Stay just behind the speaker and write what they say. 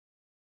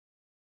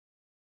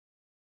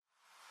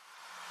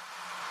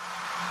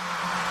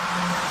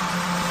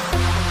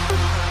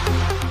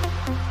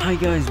Hi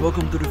guys,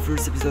 welcome to the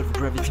first episode of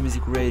Gravity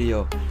Music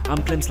Radio. I'm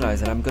Clemslize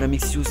and I'm gonna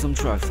mix you some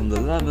tracks from the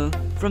label,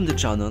 from the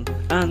channel,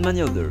 and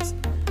many others.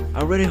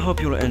 I really hope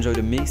you'll enjoy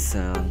the mix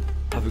and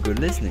have a good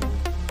listening.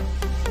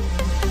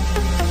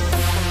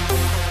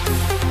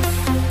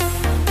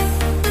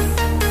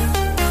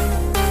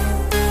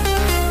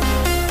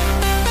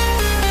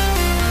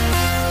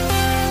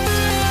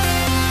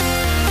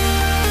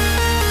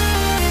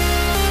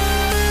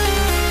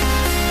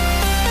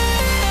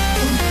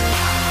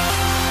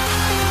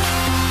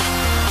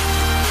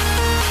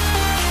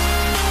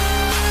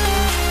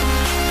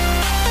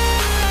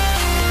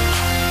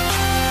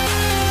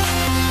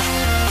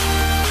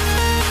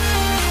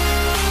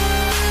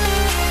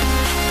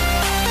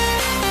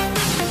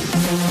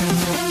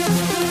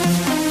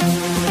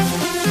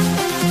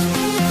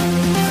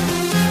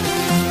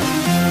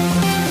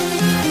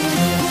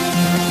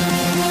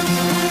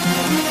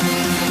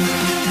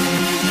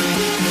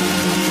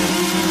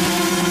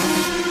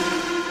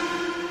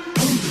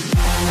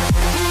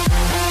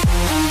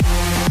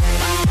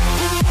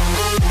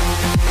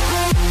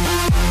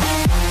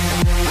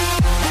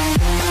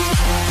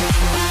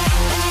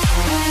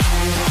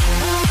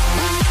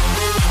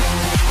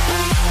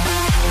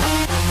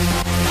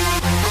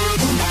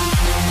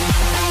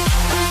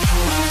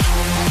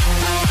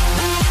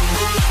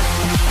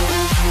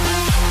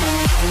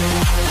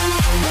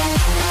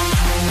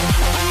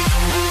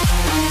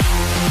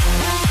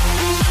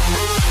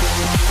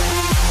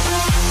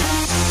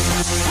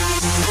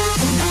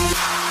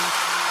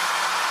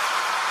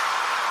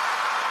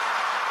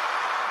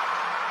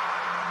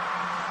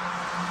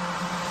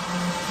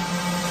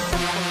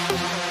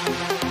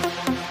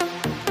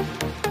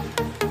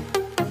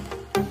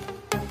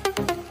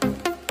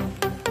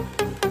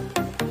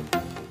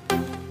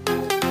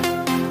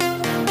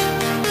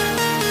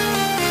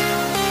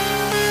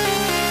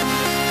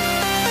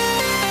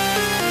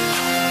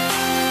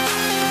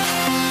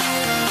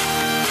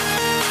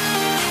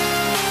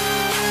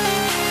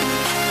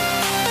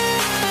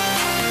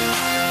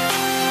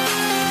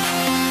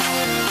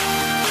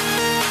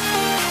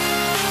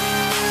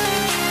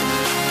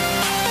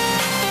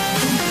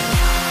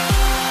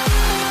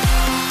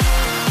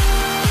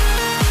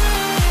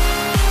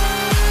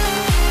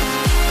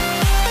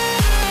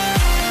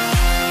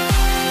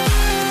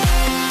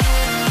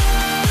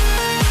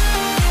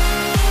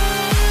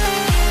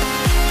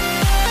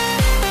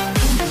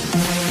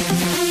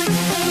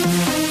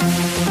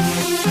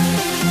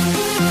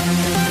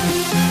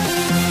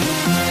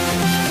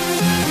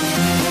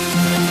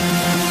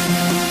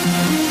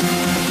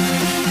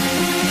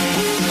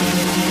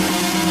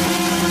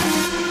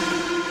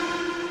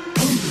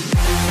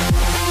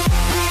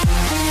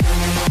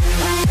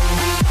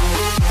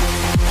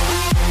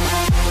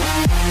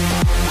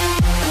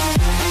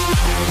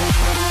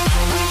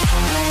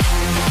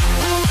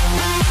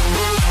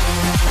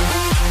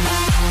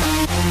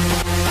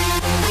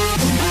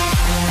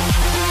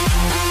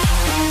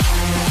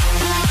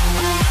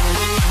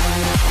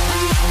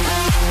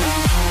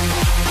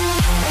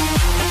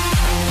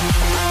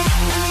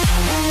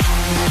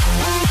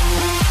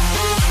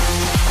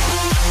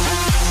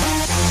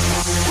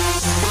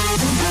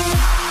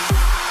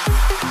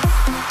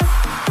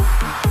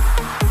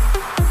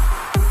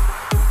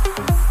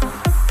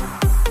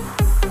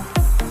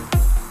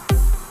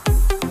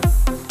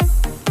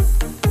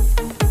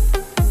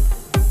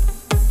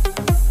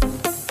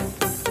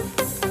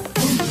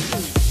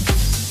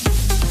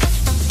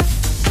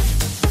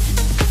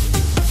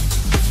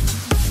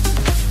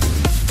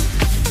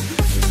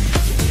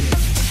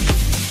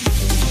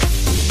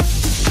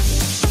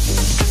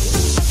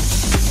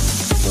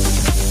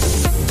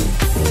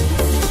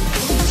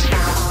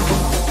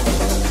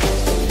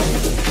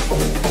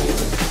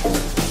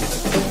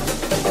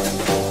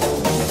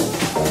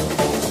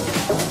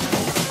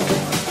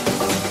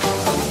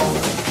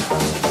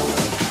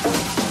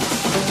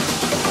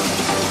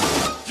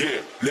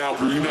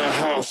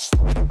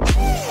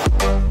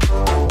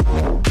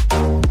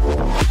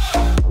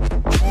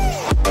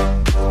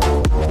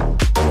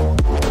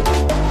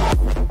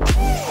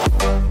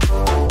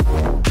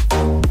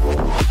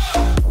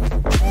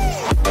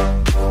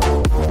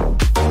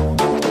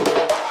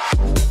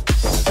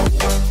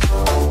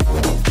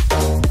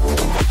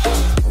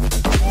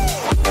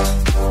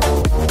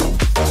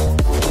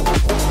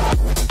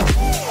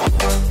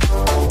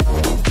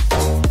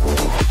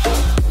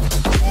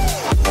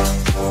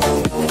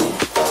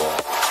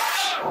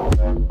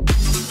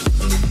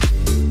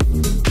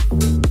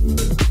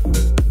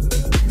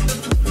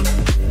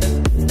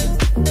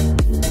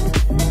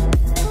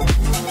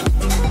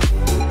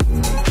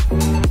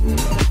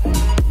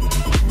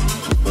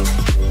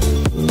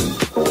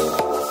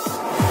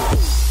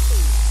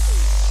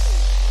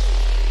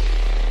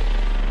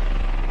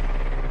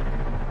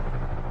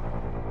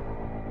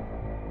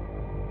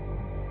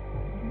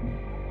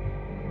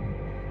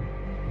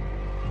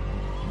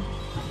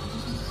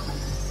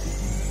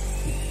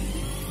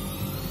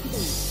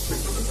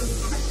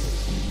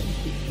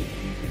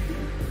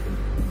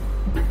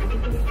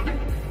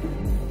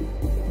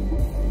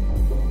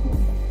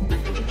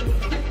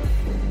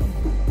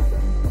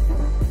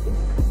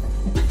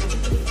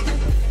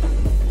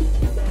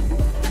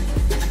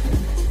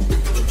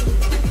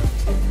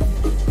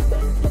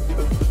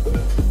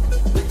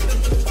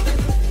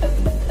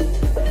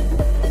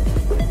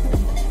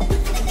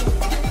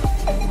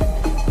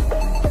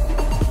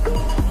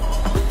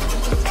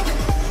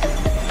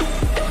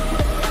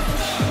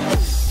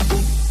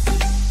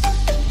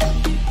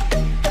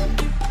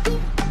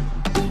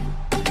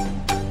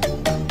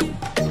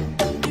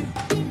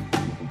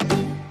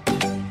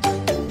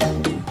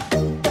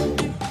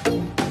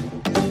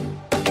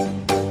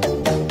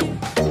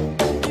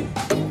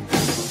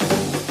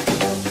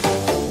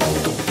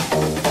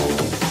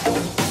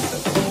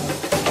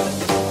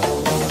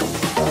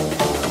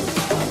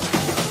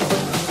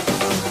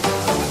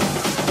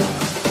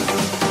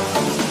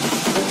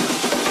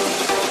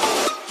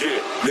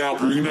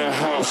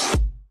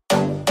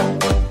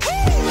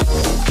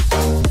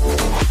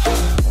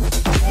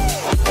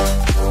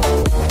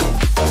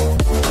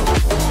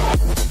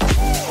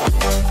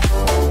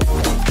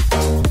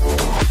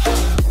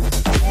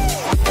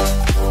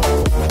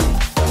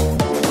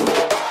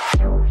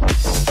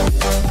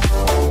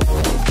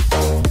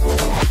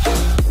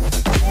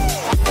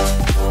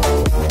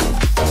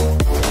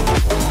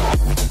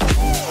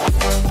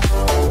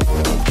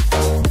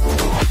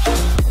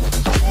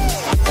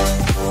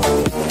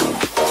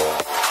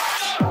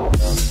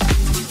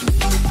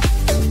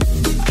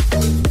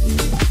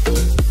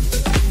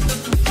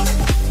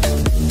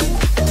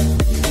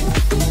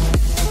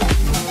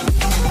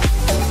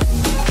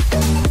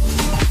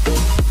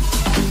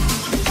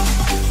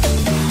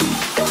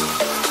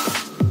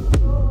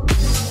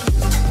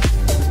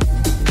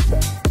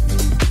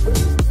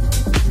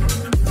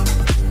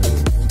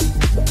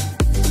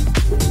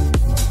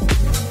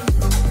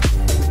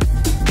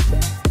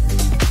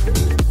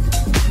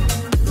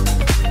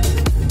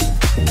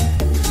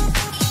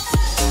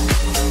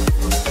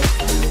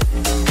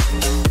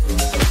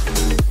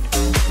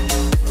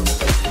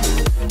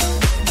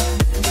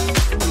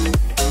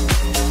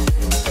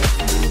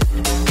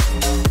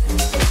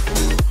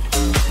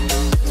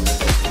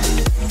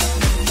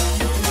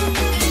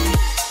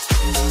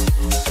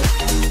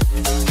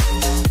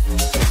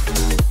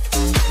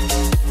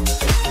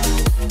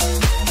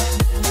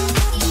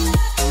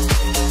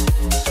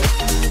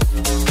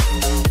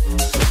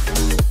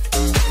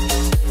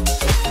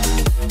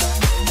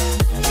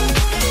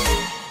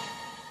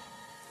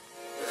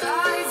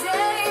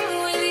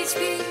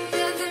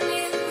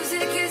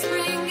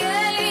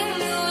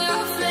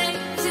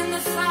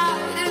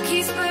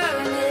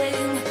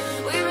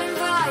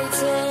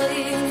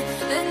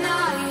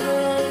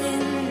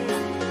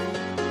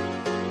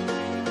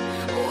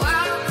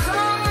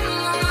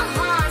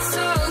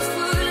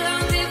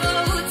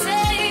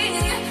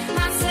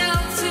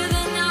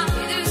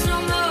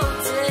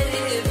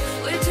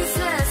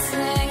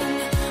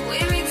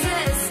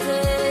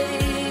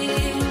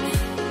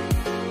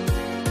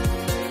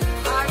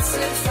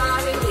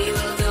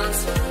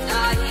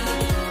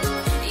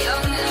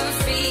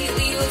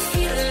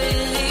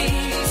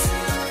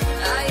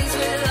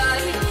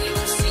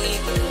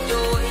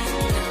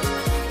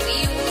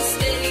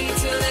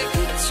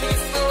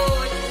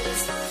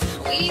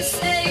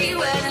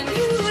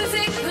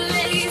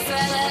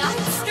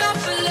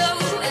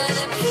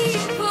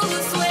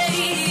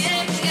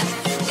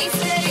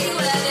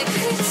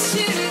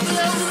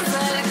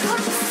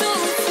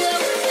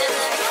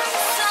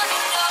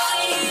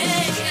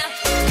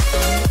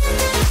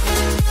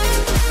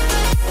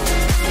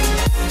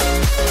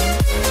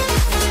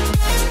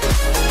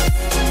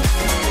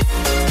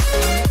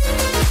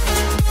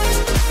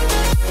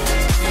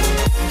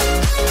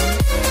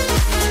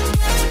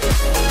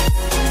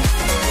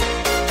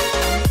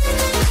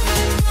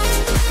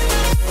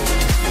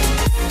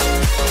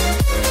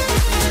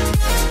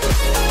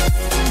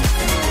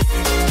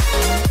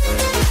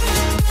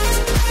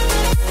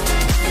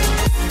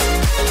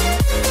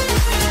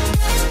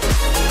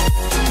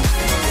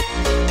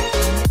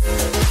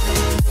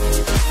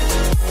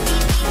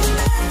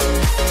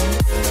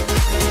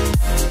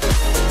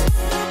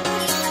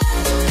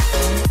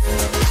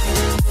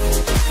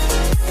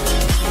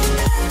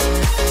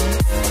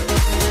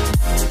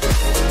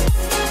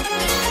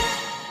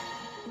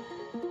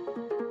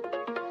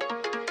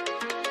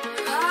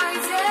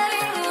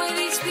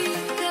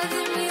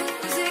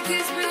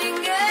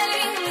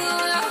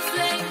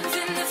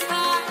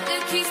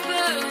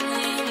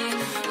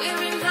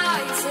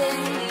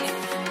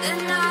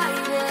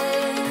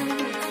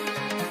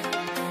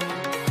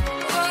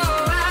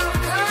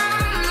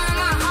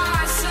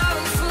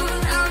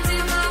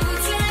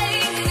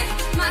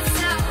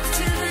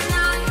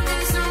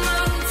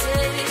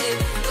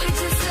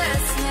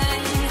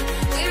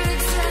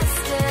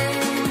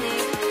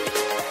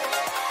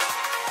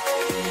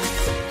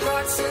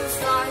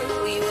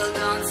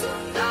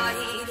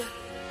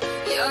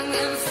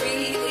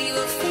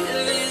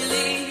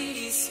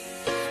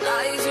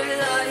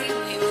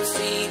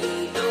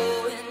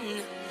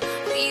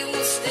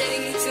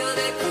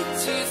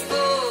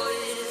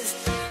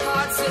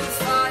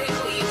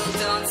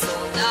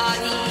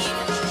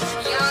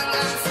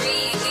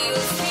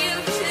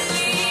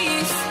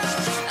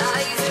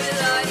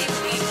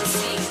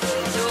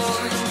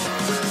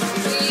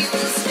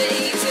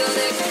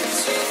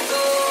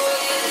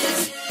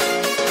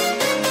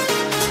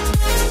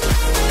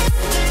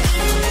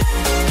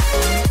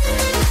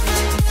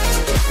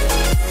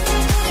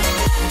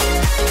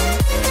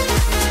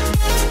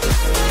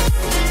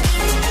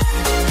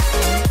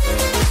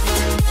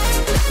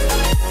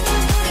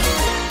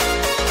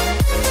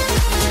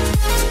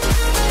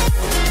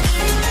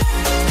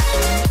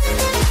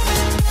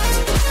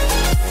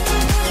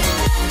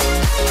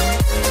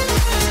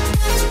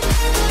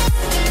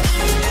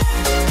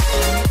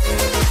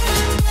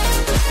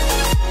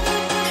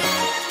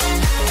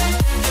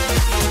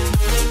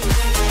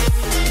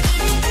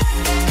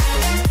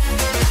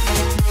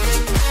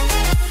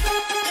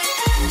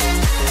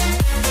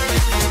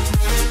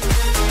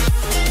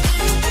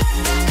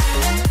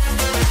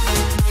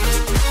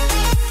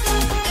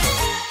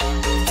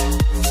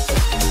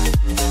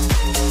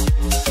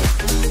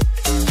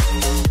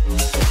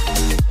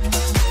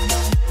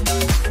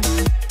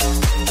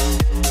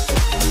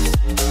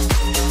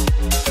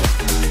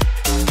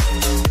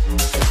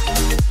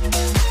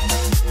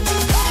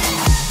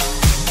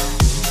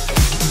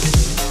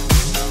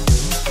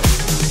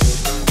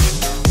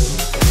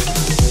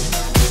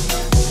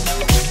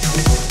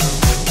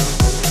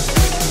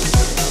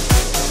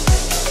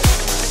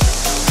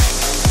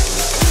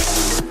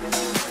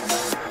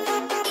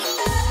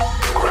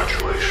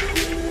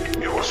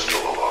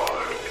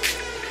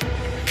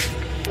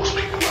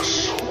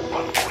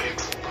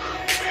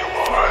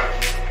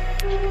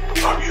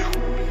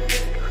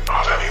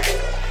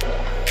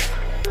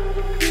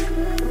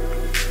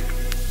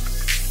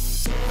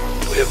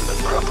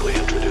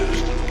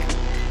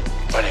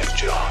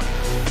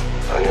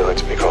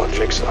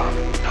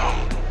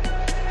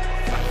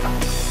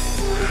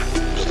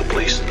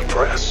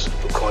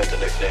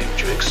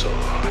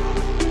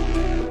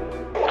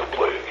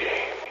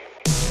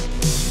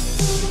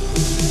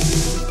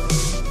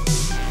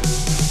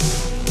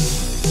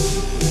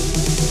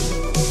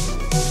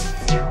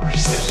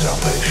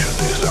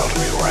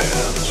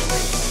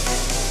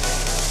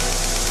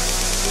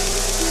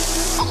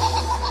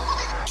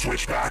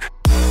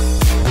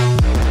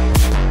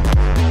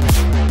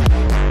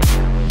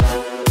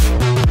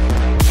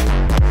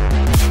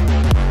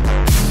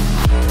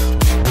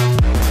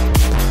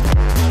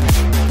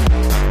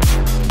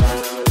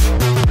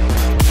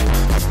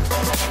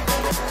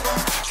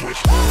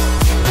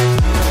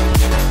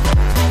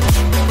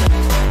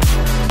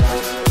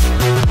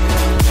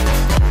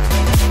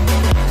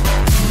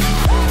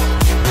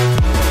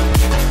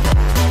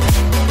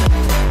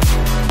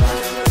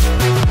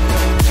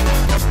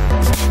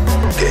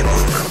 Game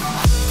over.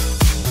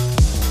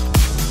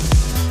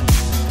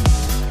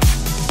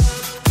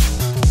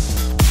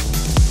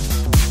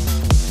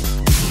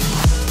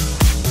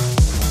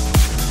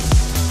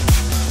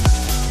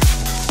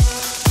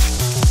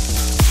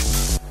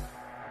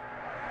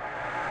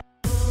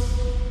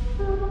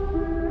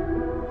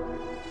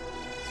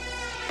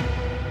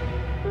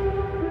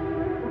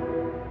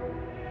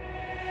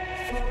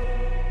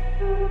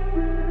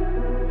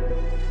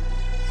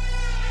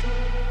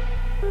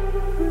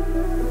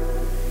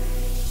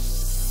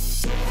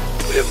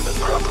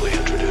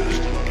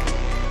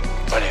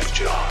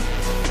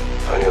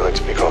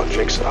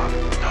 No.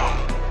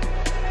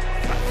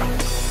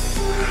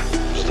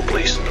 It's the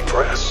police and the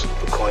press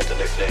who coined the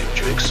nickname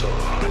Jigsaw.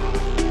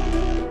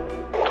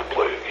 To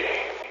play a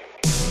game.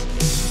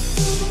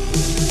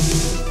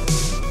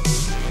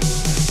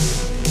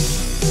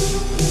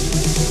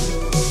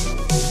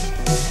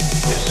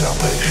 Your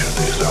salvation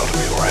is out of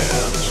your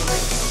hands.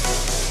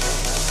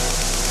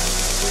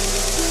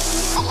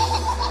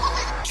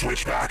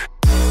 Switch back.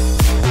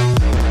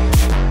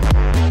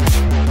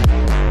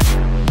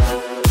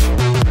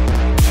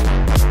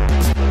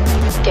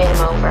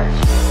 Game over.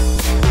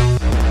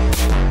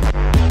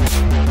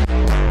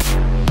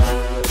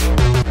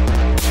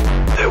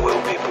 There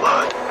will be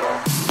blood.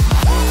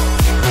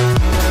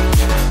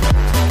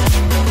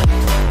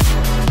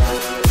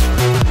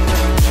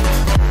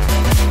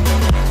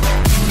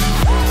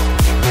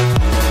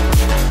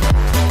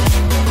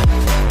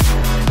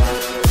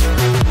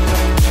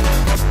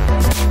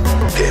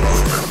 Game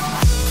over.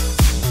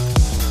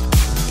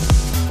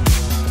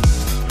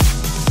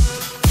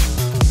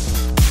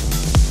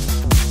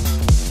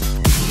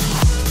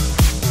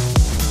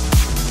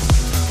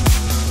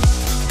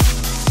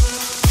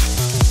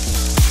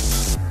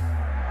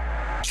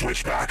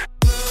 Switch back.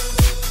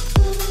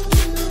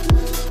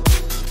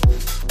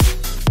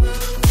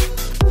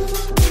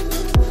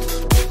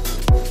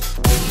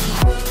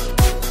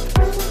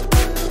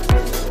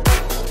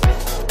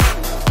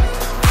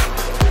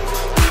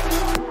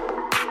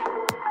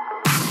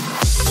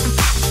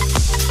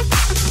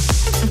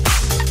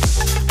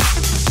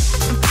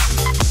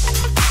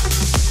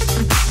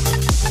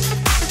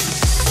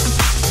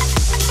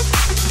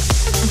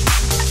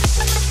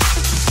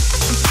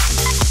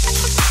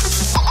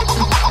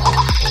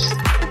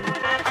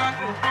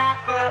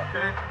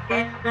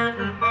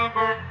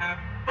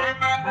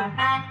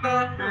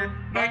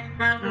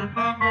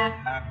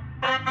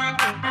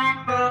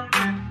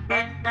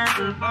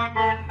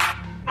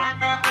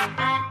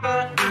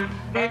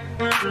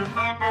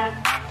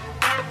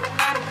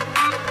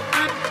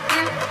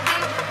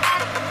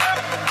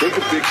 Take a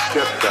big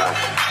step back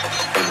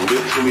and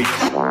literally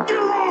do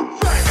your own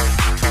thing.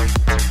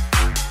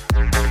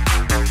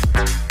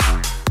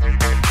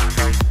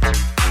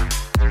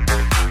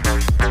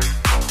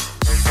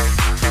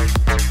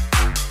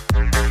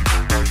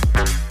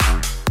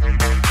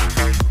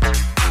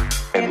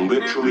 And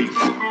literally do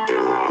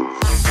your own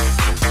thing.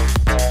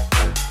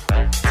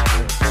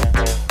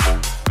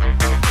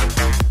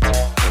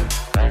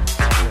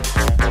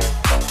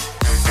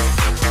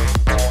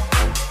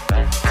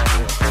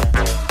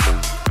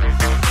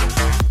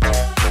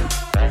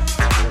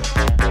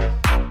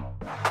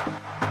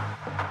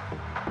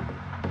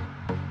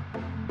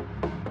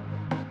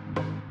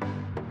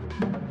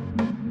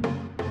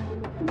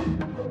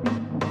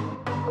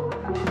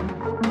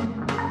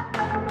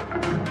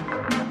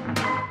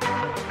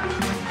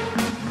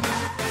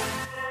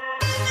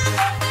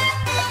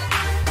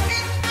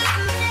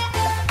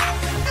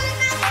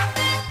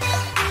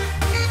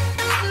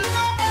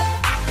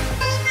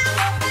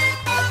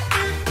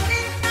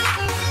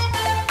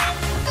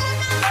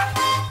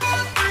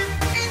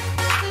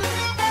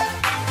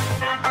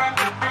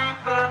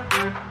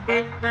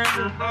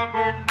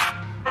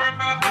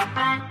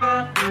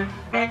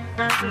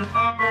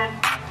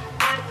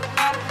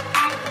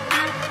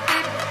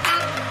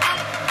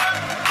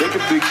 Take a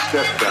big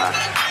step back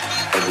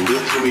and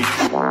literally do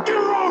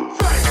your own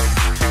thing.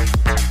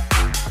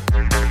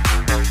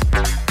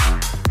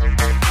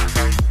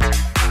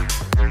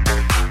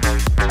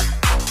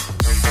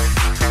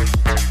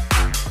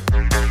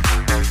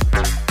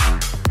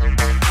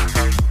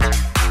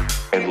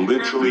 And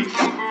literally do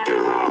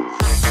your own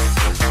thing.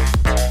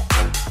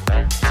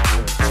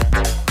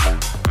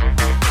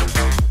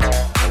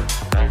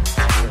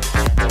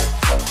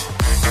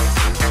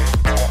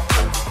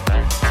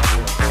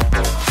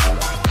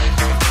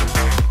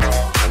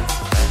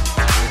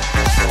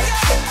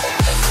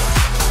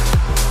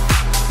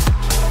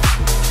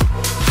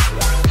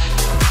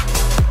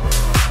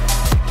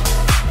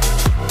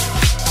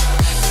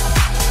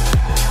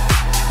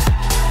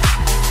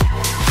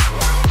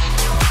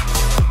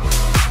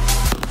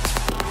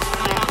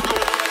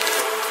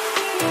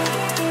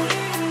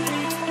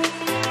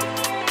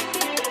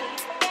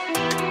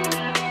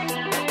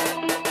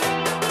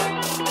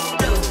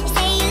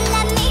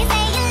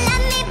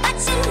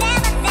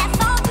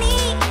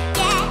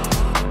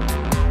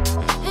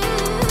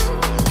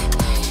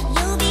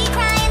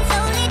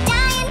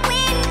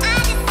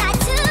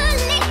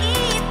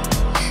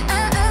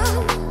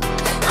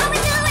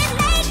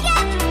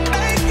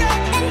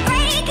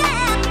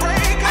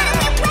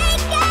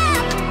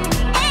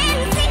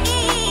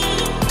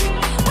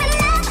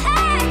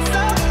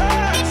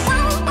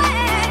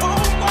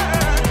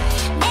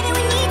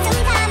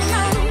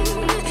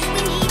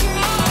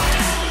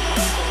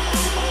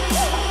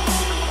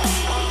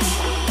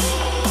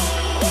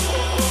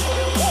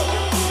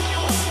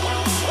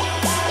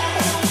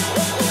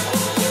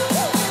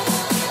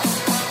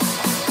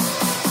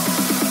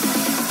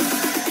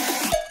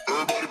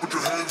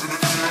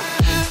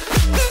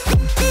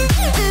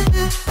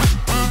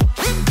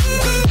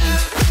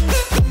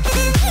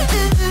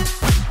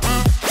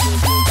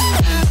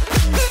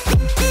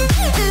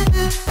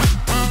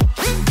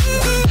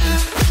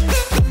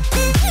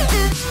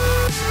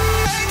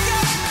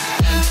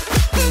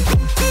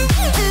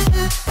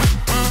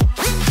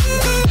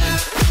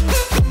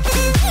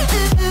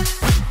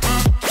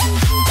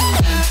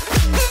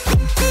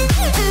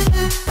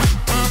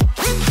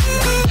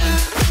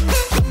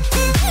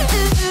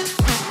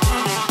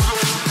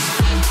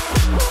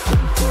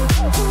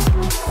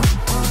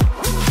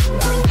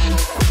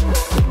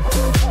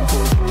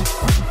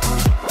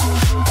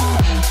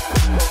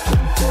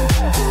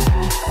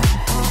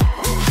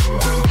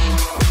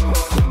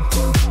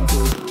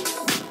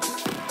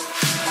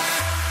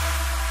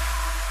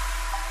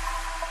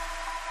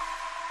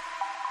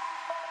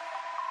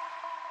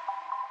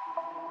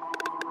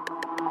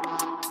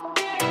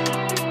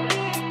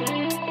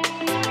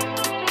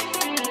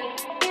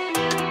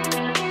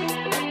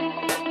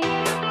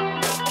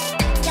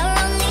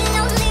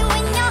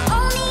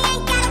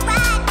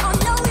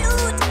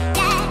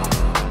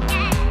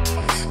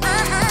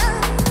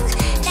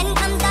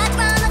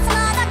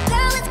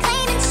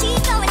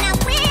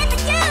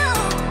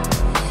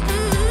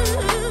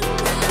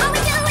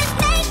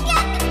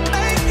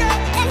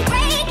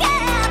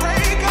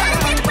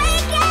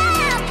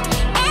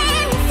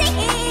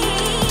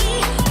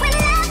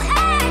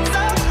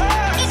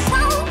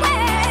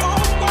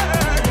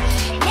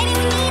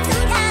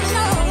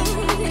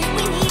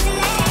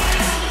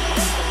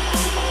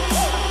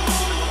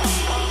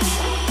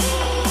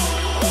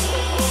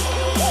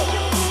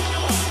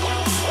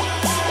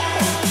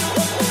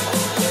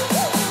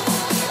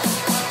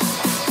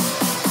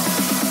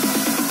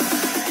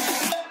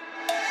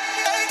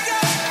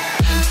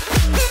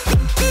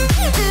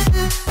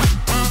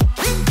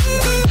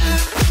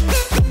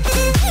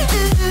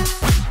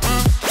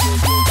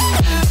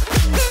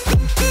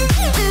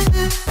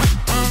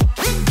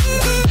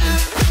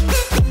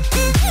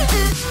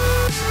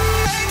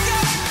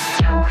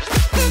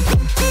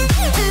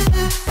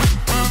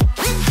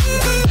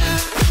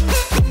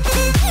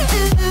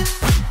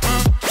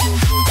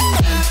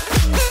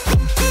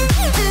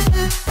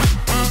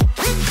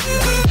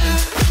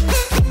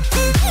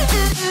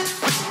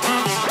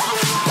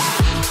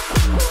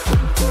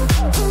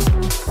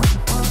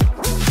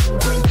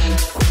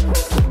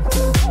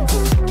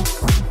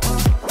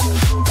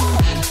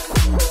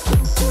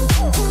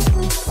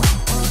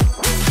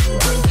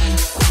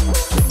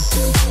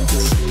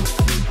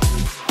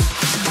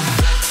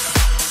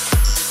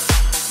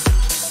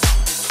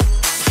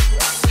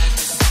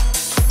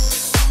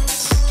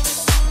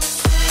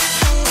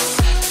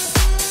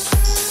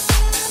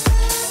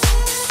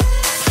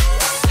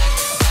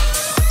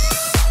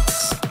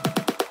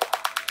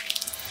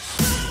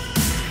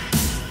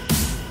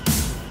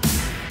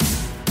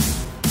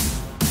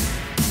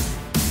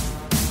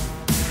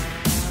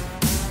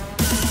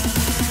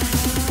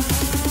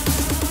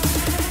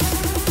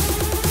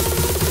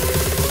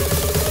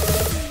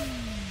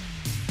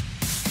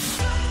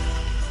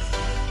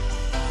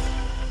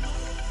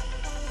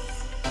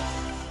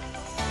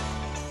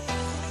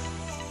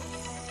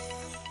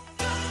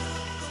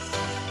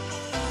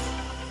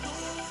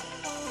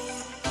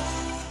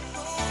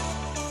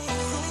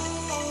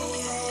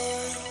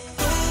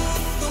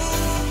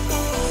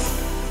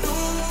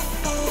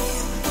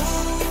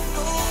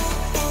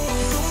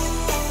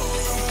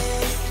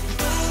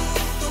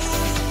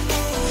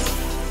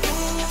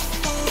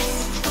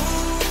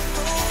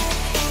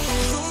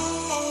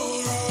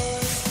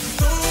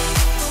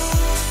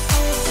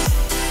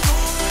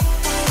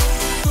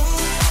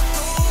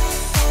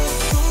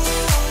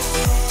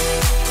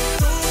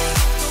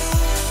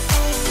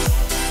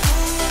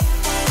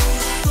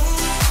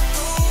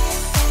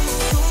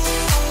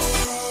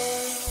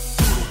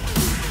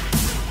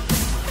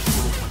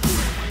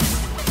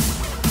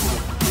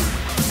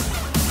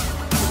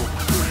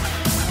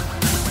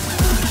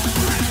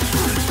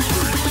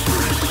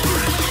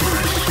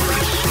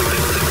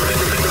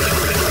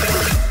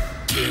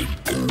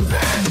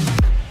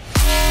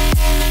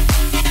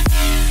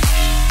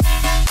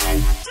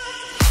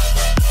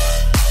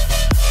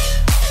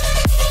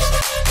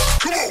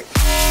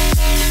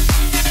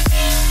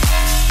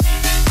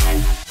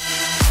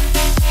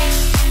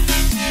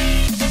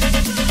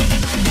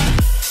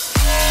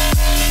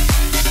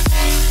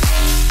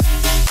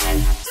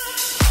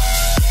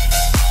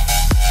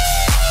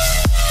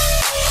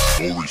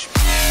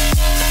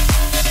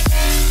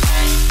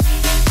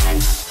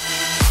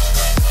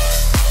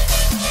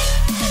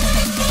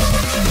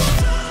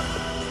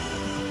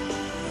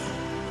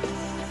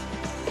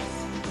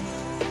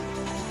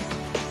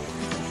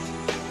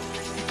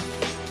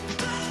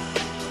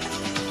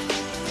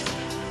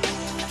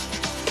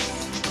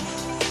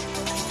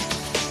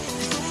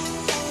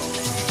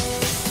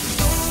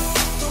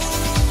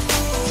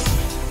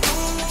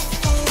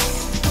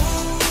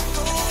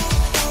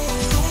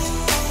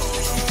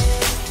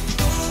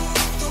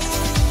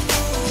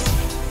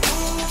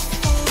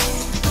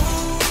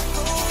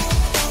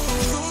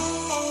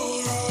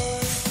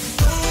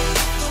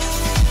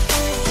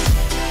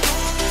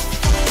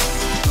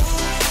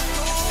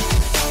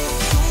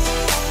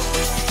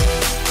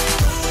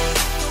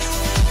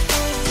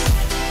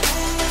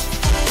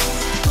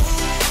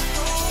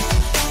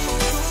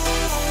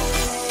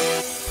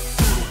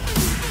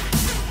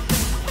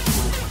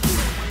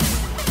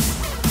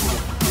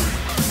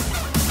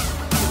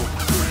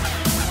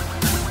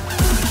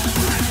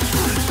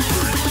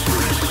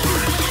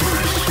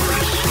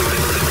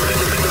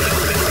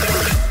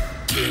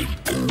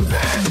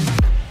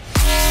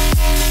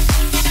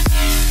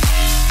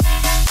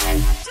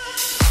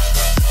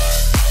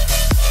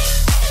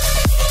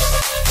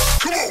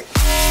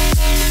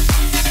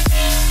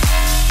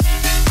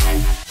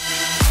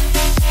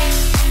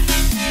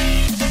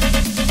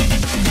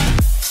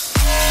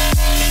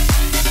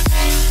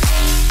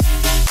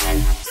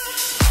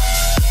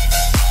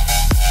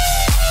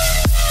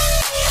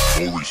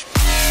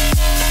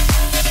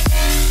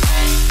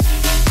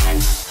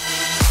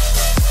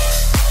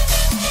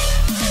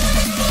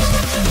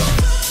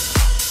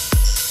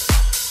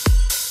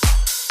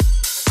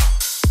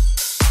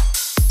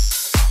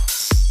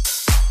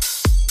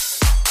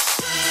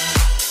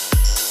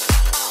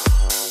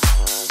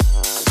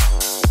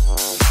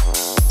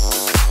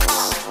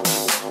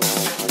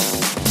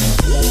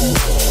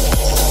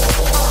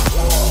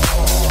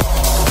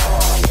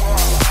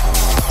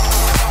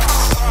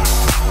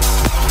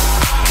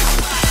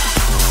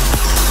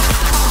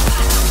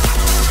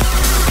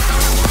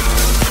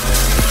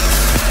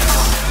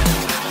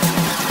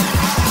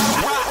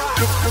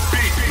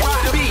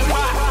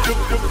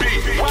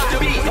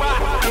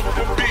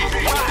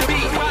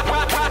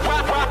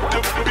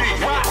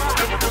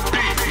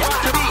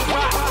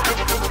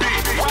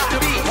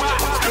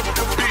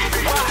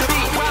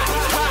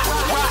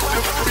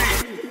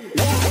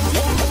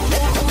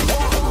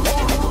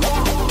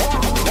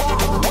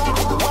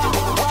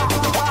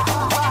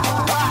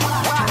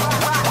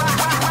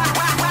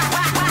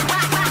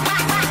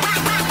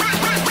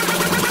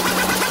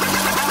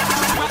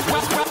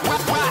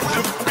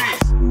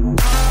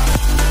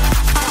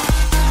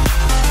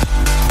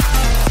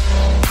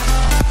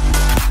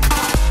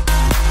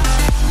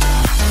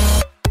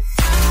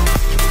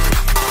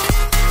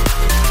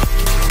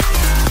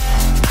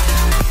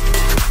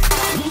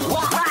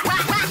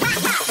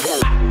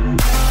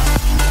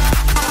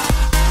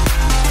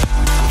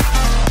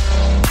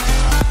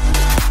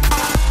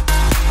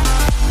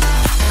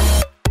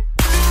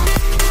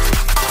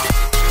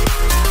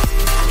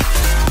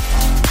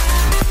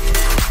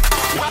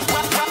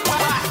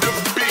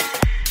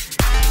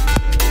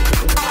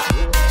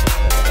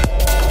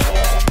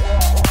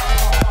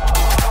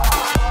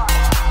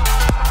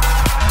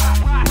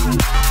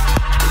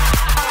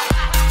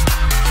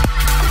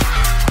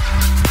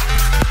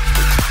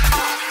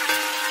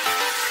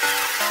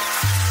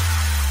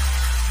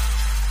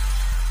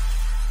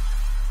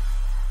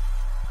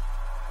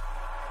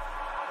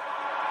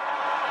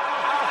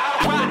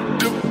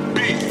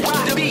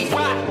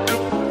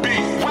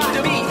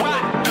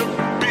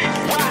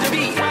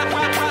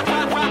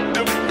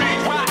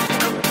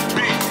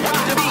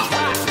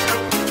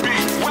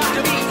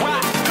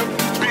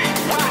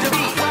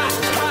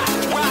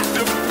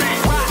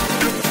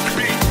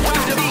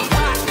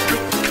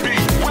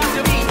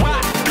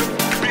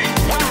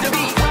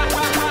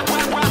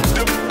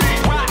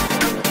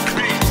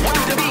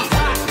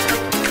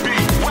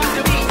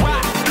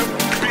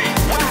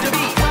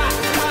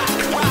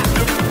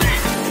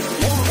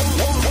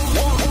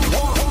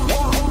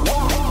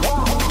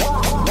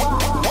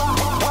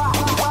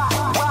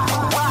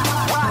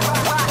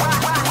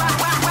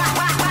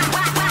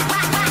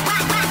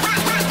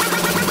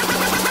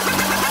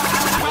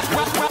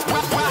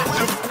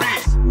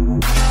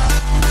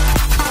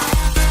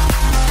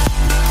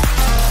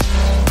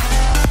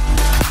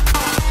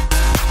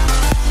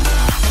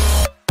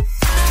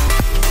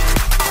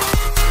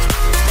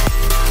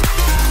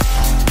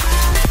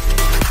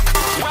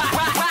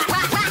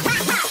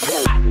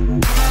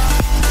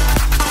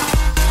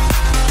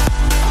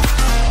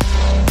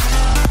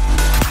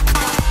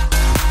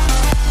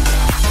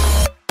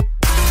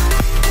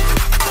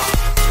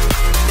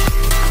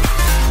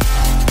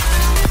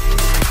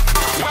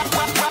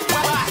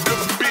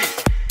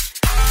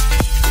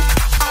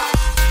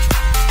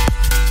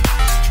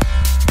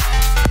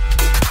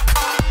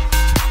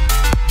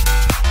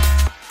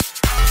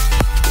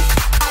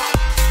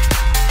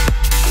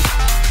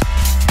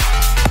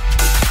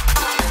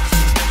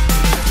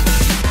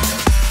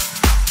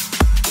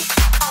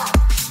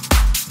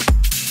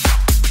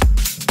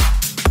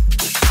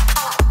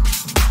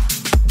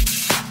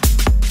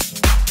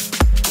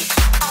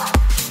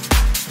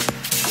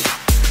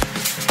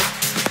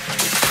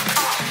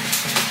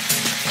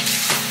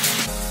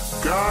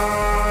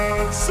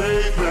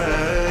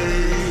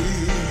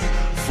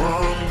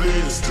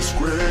 greatest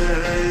disgrace.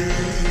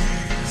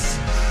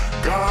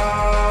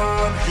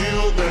 God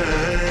heal me,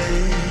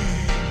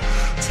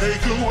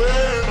 take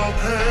away my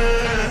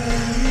pain.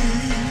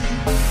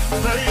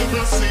 Lay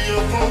mercy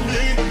upon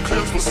me,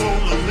 cleanse my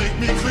soul and make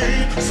me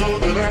clean, so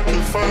that I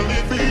can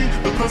finally be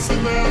the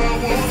person that I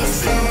wanna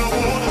see.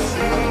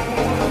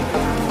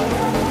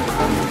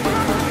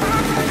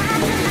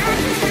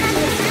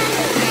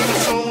 Clean my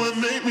soul and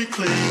make me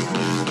clean.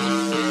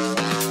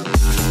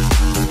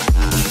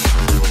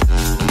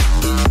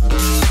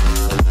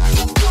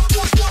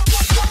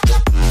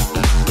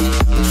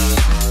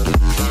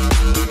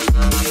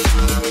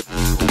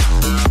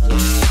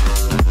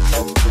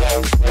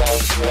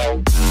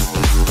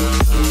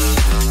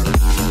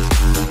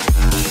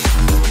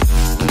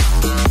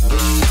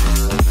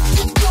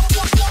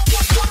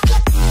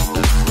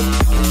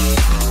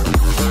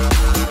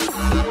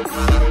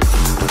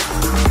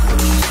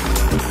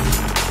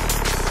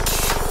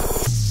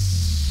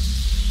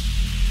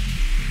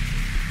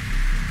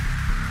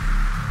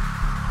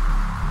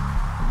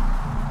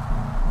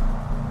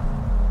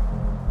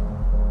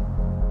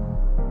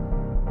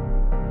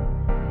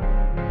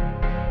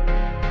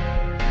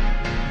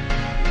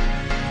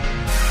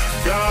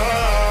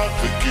 God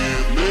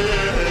forgive me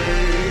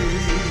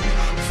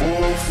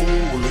for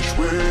foolish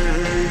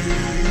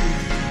ways.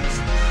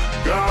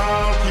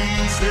 God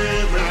please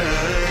hear me,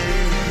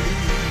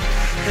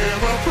 hear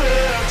my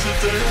prayer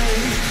today.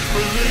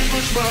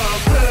 Relinquish my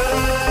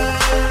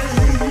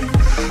pain,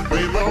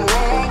 may my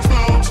wrongs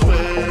melt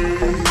away,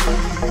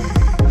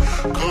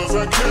 'cause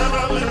I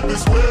cannot live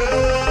this way.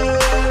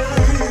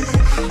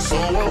 So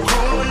I'm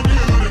calling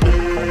you today.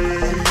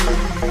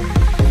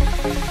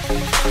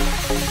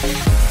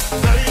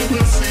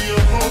 Mercy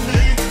upon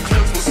me,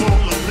 cleanse my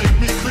soul and make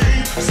me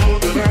clean, so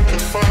that I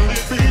can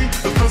finally be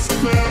the person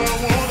that I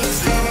wanna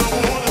see.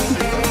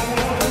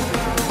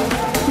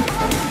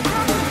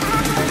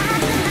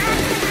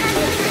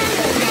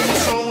 Cleanse my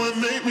soul and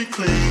make me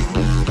clean.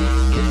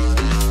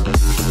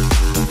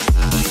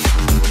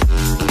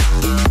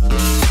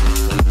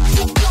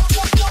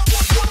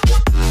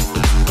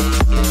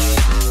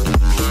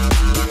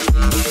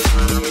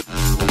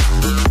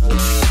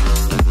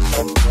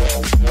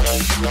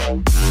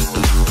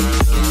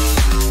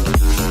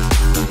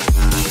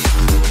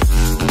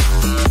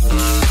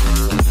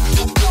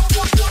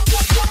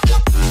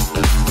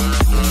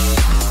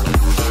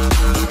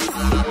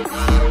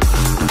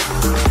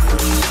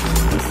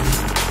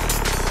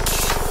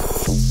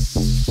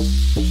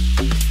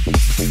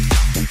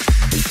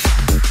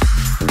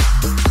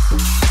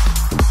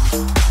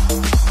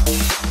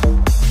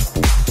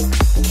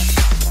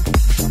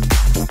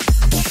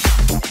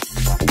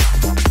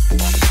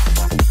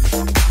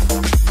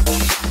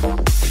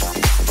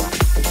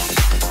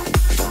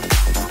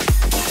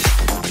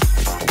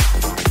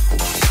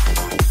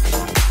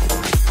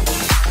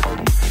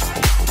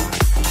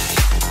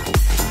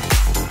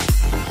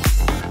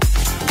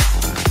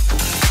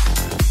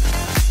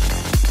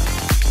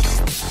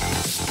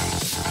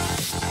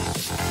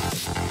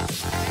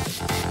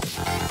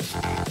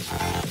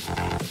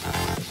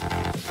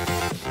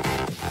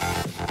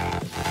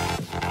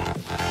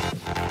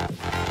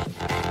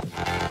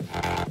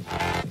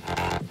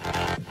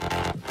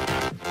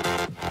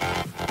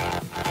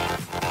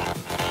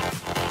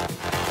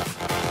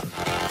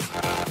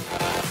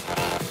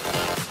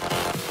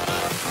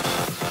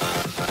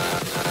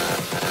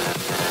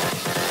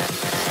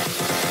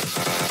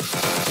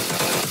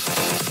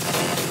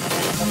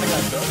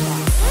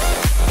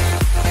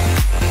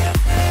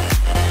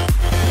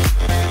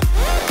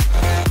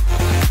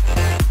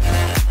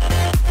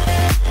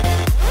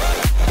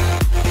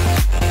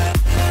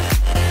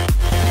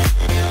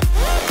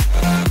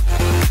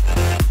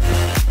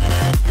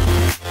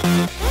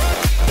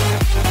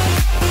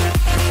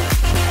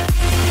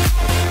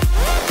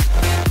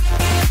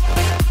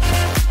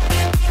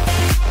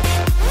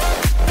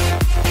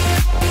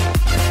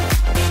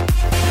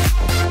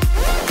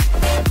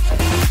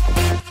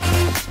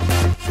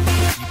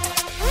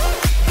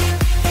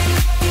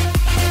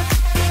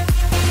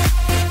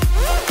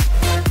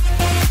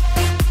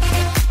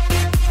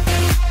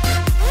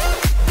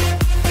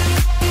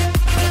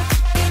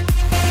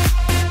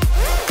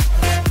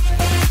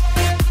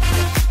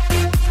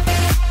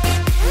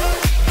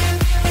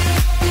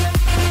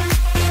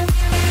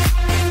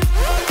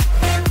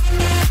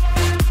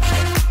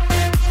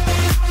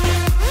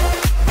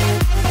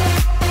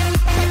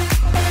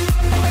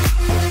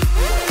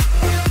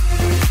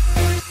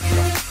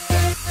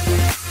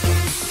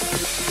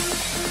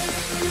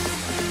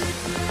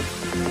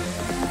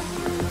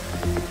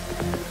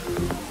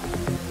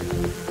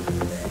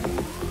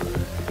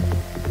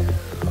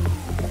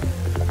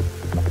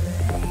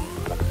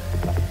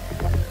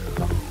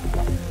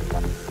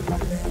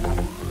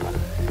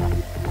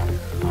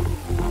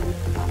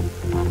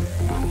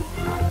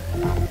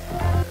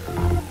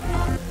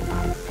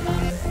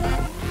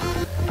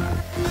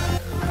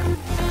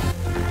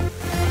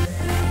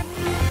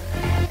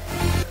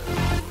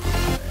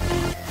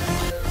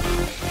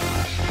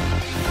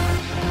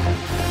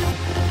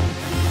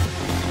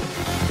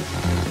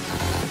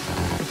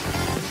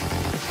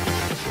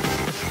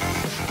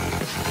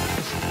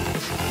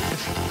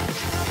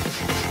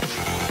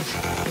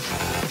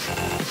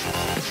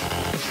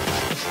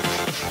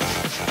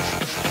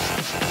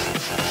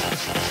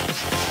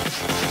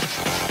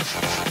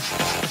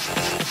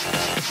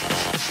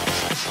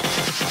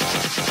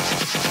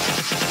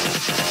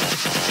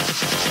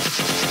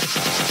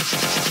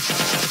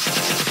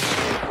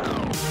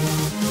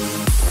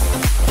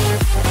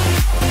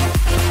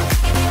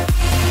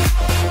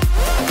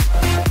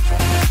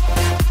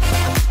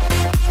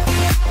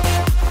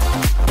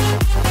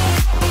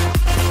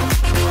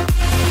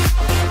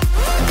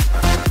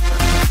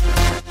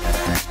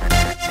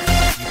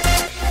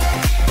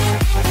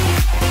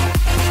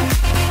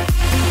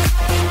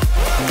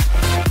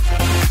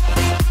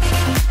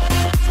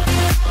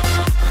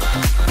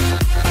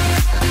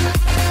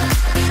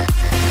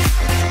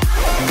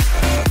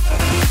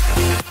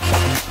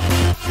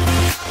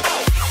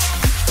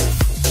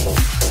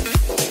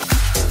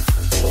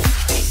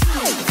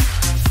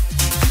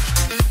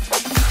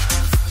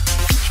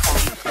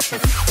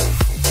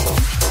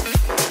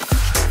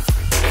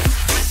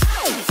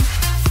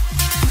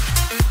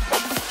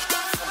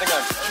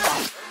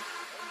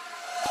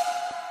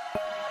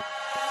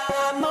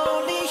 I'm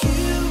only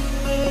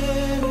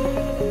human.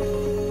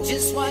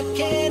 Just what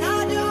can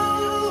I do?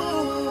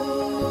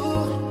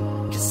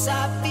 'Cause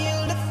I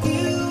feel the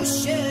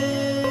fusion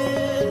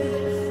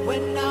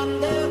when I'm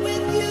there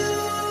with you.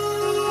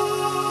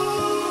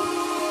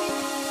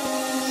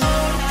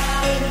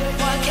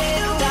 Why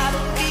can't I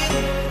feel?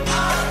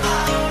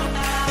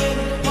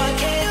 Why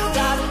can't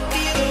I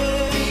feel?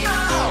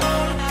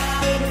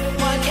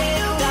 Why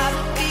can't I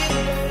feel?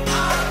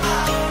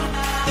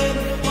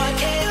 Why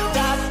can't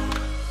I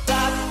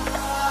stop?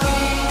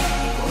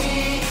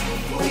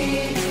 We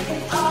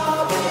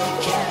are the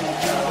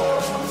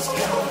chemicals,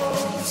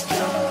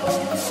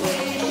 we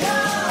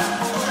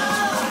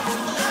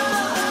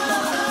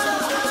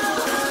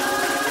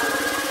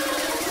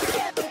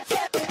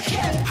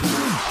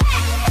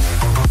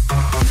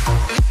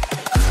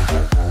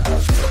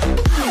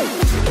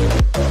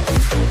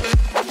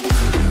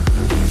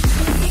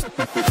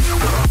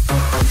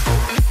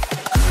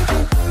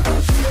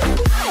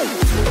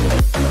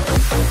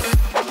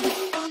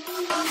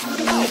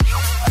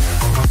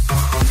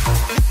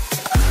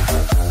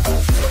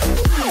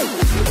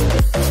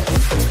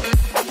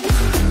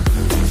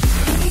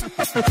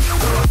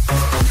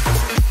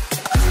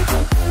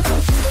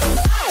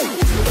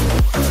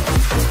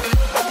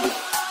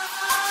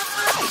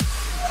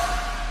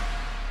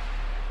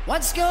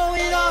What's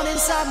going on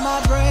inside my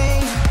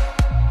brain?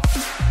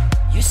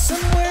 You're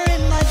somewhere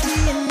in my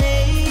DNA.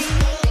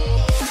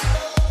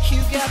 You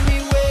got me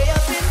way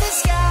up in the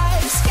sky,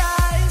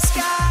 sky,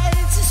 sky.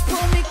 Just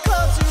pull me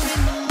closer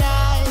in the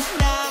night,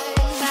 night,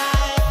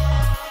 night.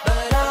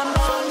 But I'm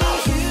only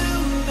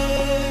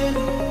human.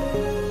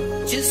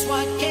 Just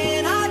what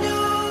can I do?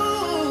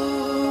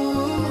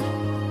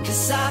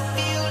 'Cause I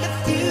feel the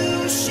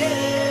fusion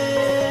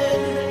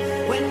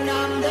when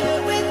I'm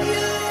there with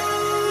you.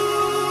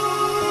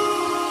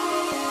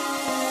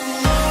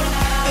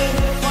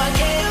 Why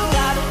can't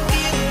I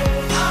feel?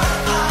 Why can't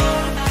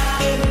I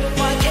feel?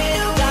 Why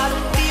can't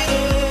I feel?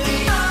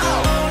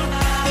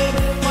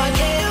 Why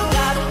can't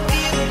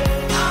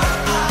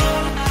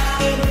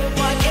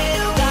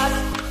I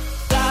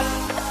stop?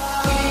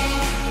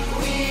 We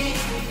are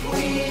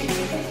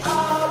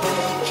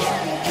the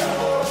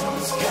chemicals,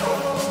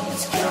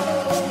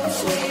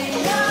 we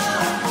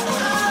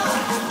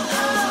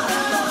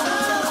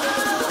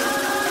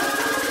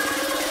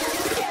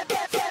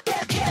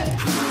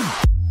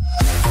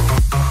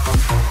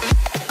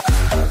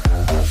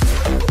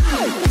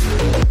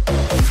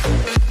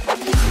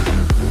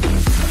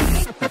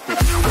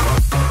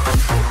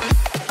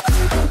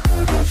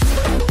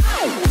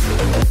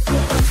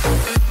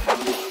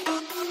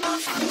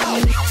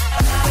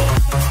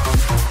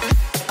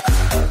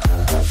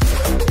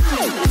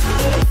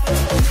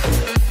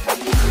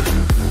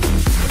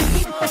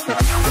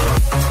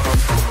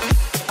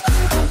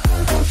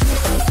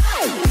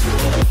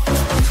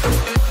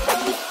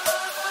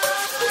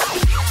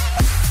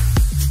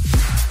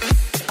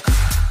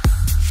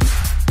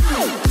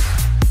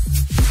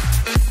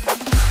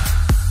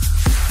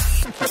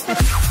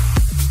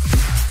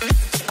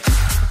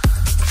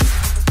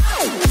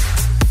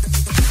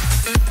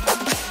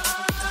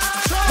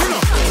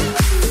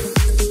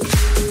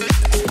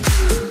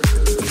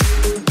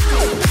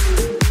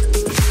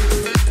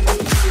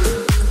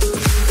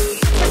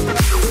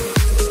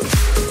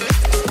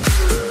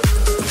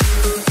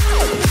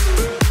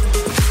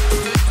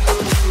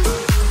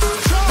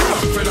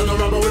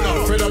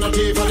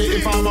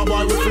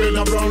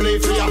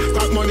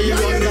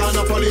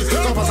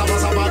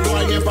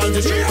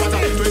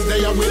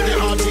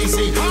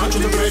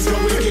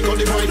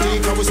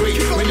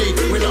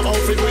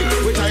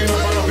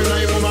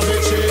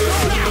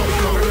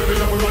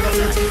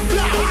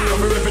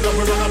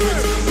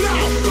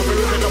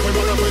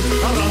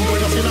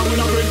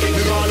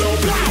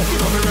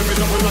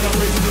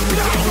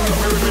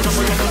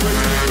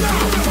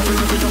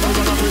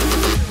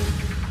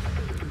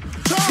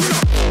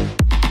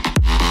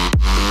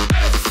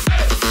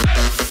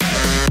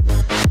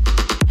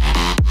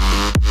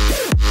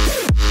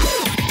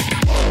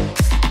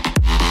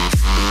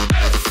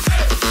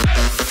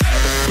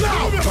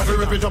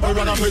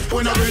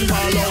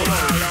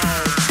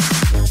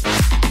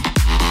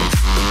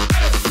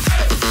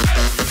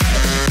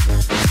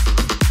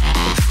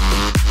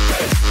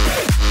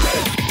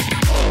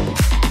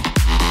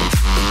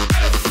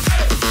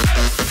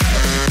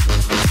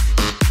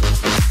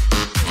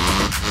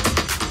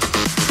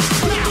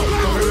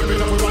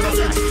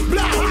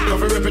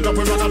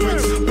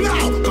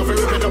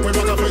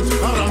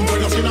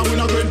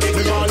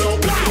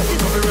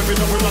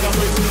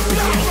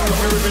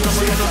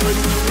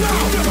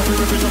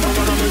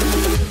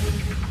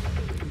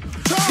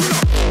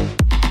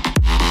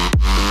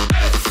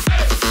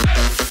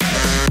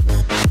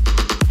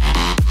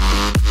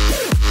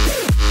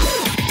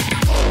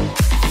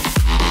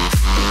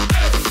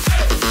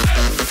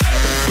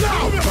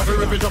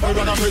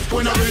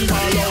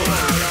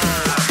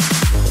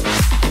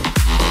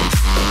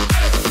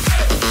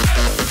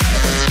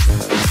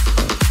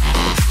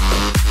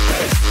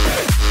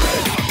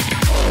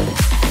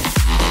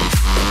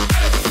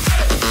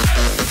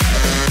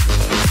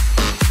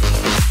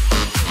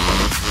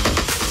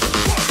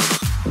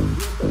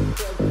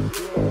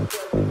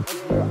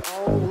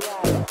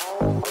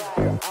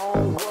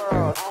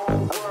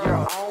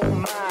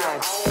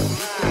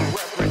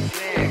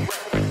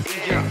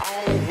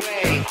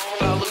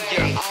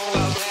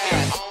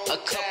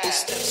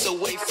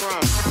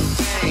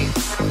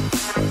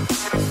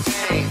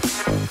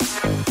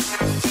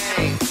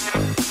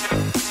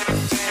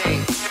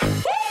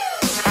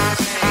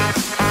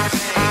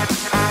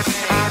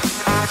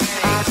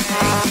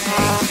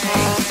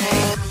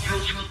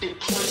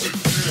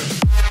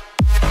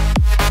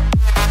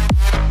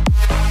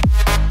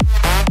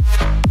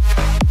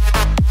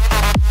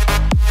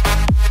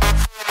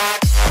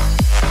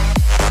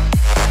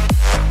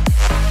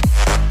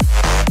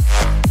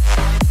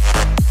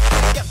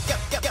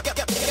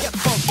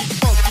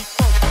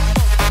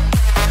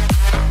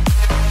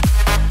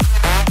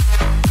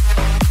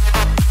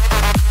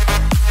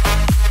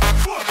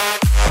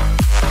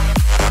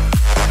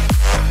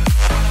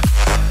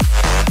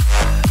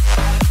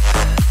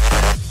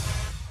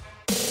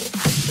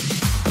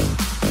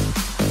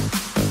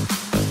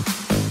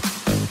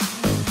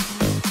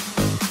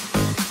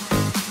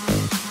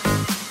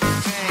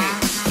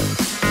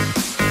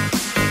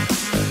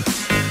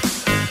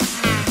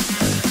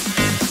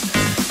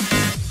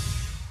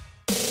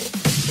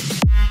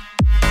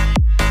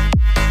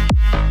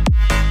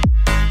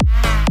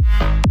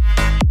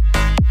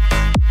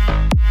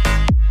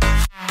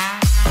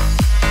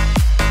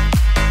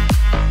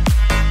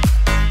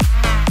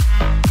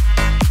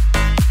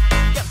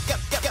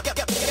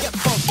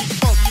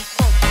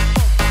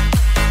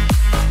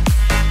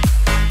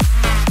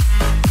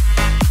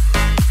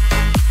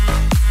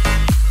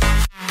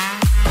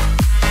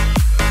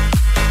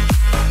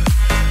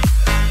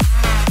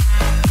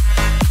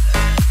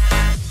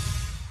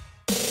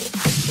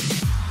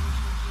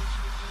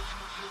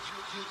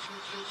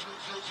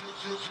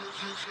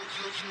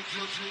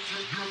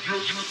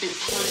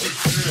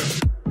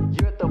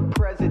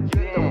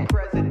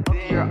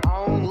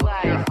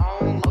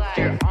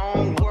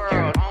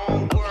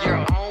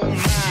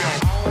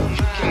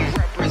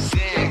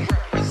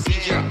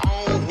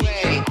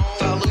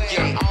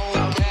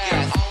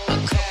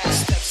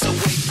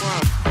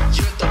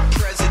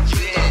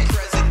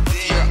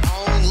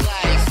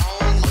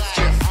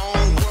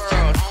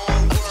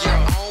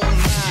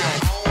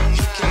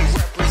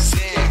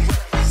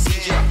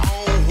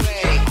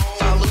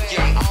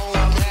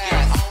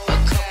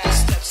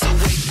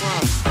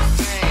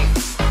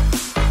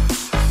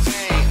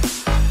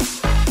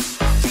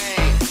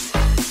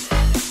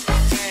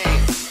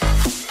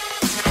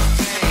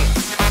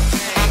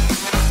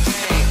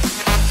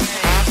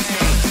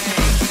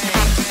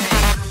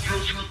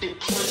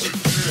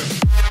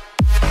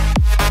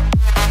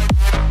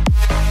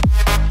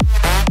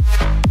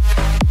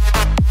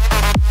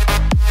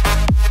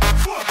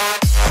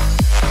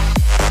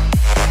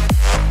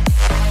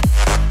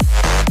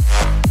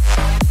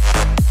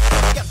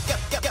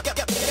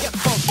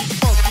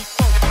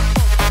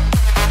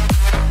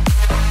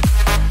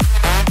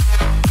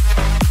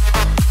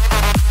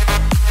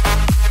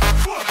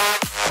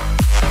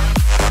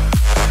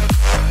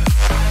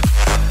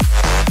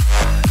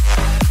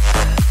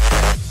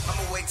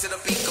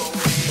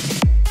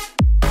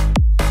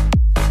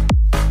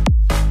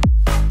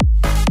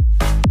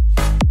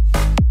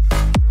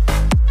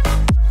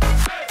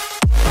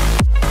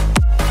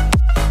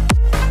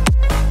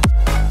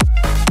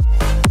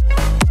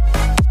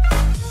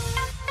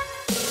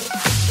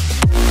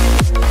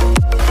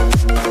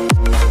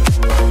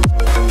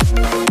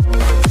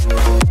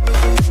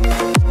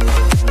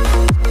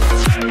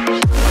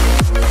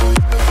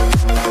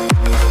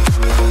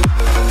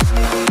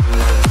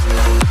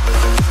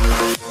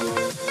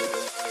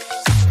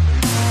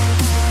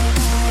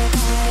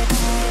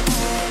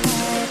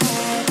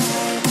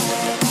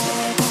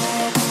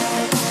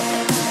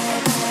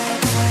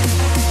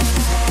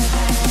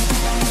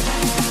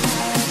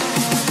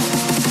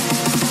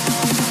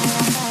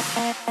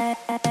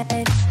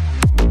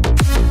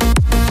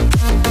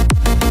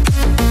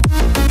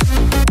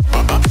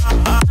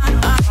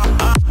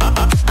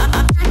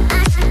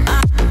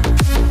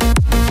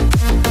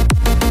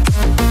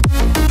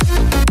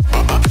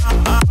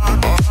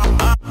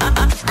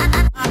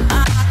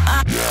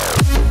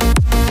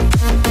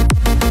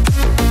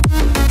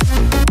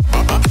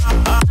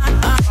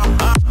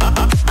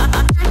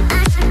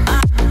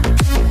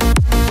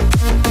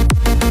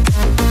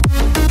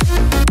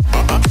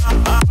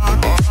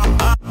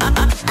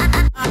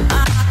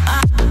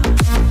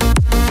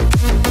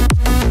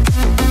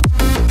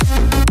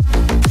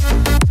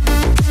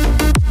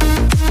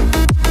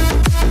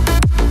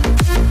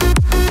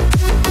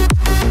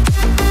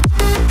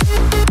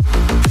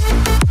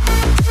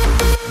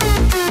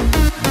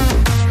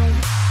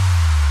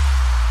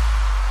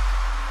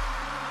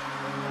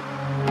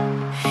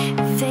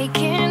They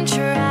can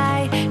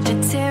try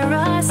to tear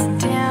us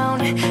down,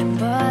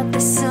 but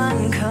the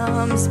sun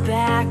comes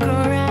back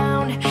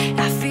around.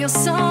 I feel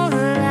so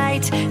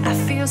light, I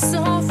feel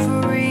so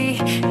free.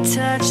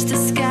 Touch the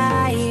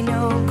sky,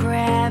 no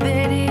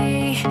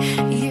gravity.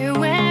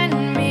 You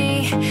and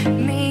me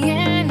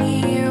and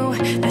you.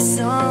 That's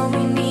all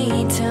we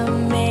need to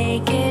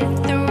make it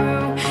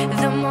through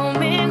the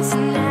moments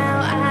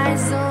now.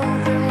 Eyes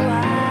open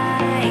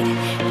wide.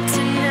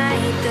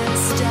 Tonight the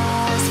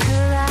stars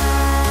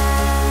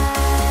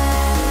collide.